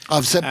sounds...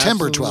 Of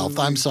September 12th.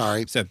 I'm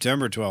sorry.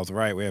 September 12th.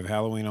 Right. We have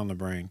Halloween on the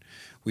brain.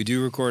 We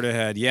do record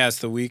ahead. Yes,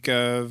 the week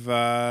of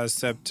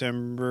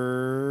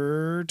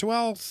September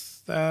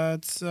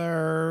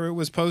 12th. It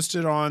was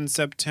posted on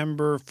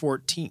September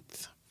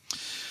 14th.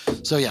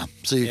 So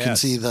you can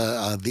see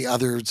the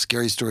other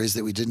scary stories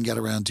that we didn't get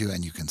around to,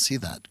 and you can see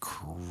that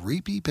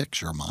creepy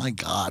picture. My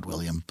God,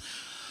 William.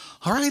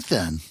 All right,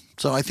 then.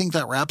 So I think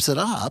that wraps it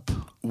up.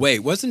 Wait,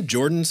 wasn't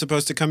Jordan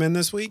supposed to come in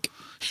this week?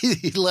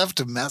 He left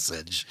a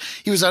message.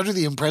 He was under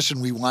the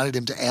impression we wanted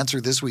him to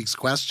answer this week's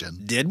question.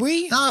 Did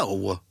we?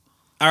 No.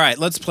 All right,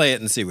 let's play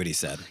it and see what he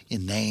said.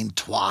 Inane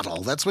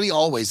twaddle. That's what he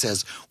always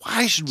says.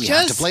 Why should we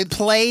have to play?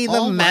 Play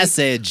the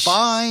message.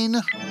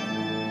 Fine.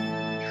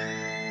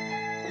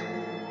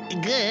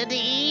 Good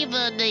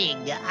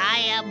evening. I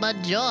am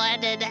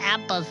Jordan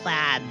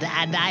Ampersand,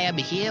 and I am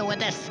here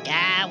with a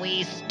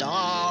scary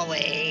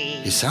story.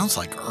 He sounds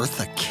like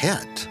Eartha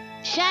Kitt.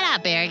 Shut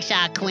up, Eric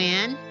Shaw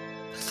Quinn.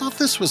 I thought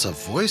this was a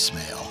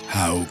voicemail.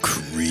 How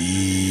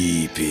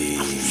creepy.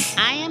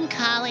 I am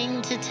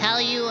calling to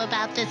tell you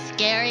about the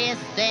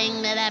scariest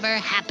thing that ever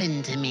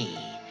happened to me.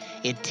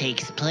 It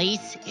takes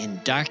place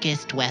in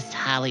darkest West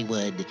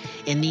Hollywood,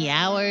 in the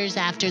hours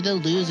after the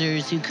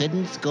losers who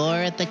couldn't score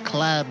at the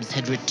clubs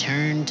had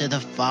returned to the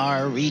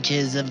far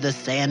reaches of the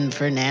San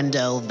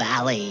Fernando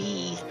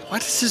Valley. Why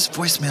does this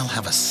voicemail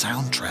have a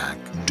soundtrack?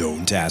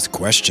 Don't ask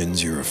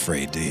questions you're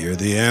afraid to hear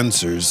the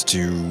answers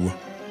to.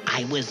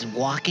 I was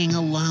walking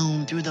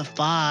alone through the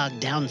fog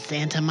down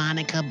Santa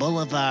Monica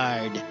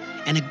Boulevard,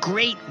 and a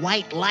great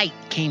white light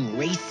came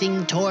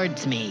racing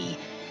towards me.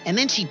 And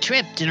then she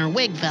tripped and her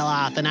wig fell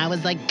off, and I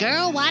was like,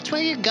 girl, watch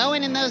where you're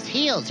going in those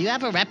heels. You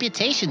have a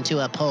reputation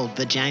to uphold,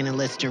 Vagina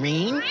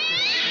Listerine.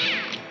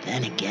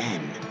 Then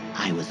again,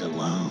 I was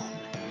alone.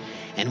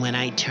 And when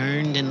I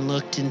turned and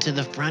looked into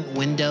the front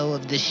window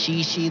of the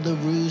Shishi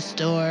LaRue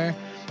store,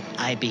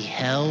 I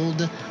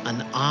beheld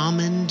an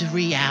almond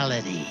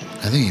reality.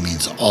 I think he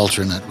means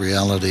alternate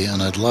reality,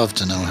 and I'd love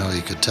to know how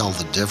he could tell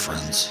the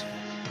difference.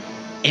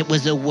 It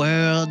was a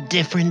world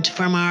different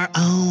from our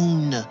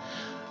own.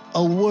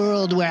 A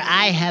world where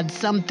I had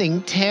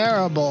something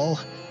terrible.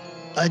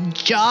 A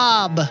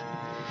job.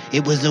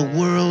 It was a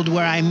world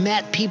where I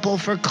met people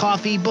for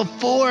coffee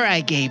before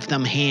I gave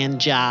them hand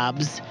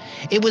jobs.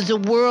 It was a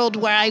world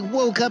where I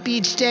woke up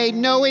each day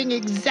knowing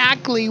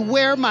exactly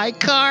where my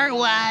car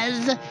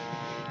was.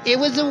 It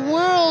was a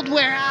world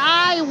where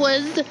I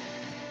was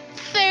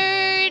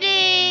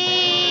 30.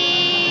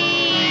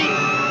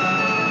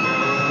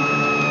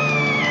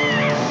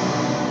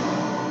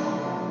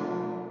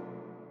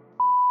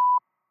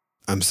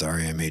 I'm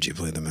sorry I made you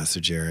play the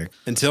message, Eric.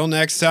 Until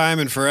next time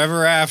and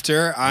forever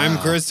after, I'm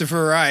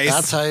Christopher Rice.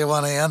 That's how you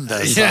want to end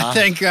this, Yeah, huh?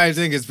 I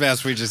think it's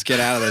best we just get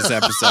out of this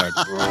episode.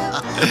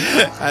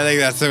 I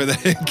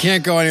think it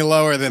can't go any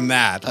lower than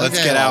that. Let's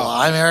Okay, get well,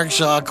 out. I'm Eric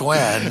Shaw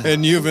Quinn.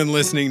 And you've been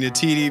listening to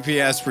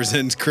TDPS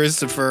Presents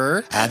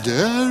Christopher. And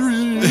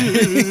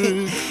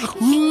Eric.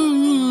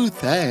 Woo,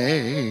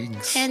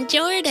 thanks. And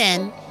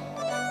Jordan.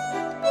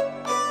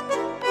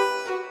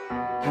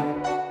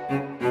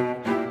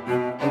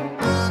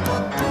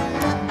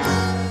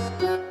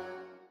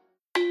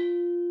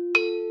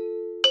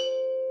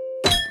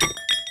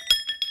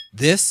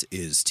 This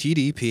is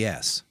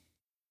TDPS.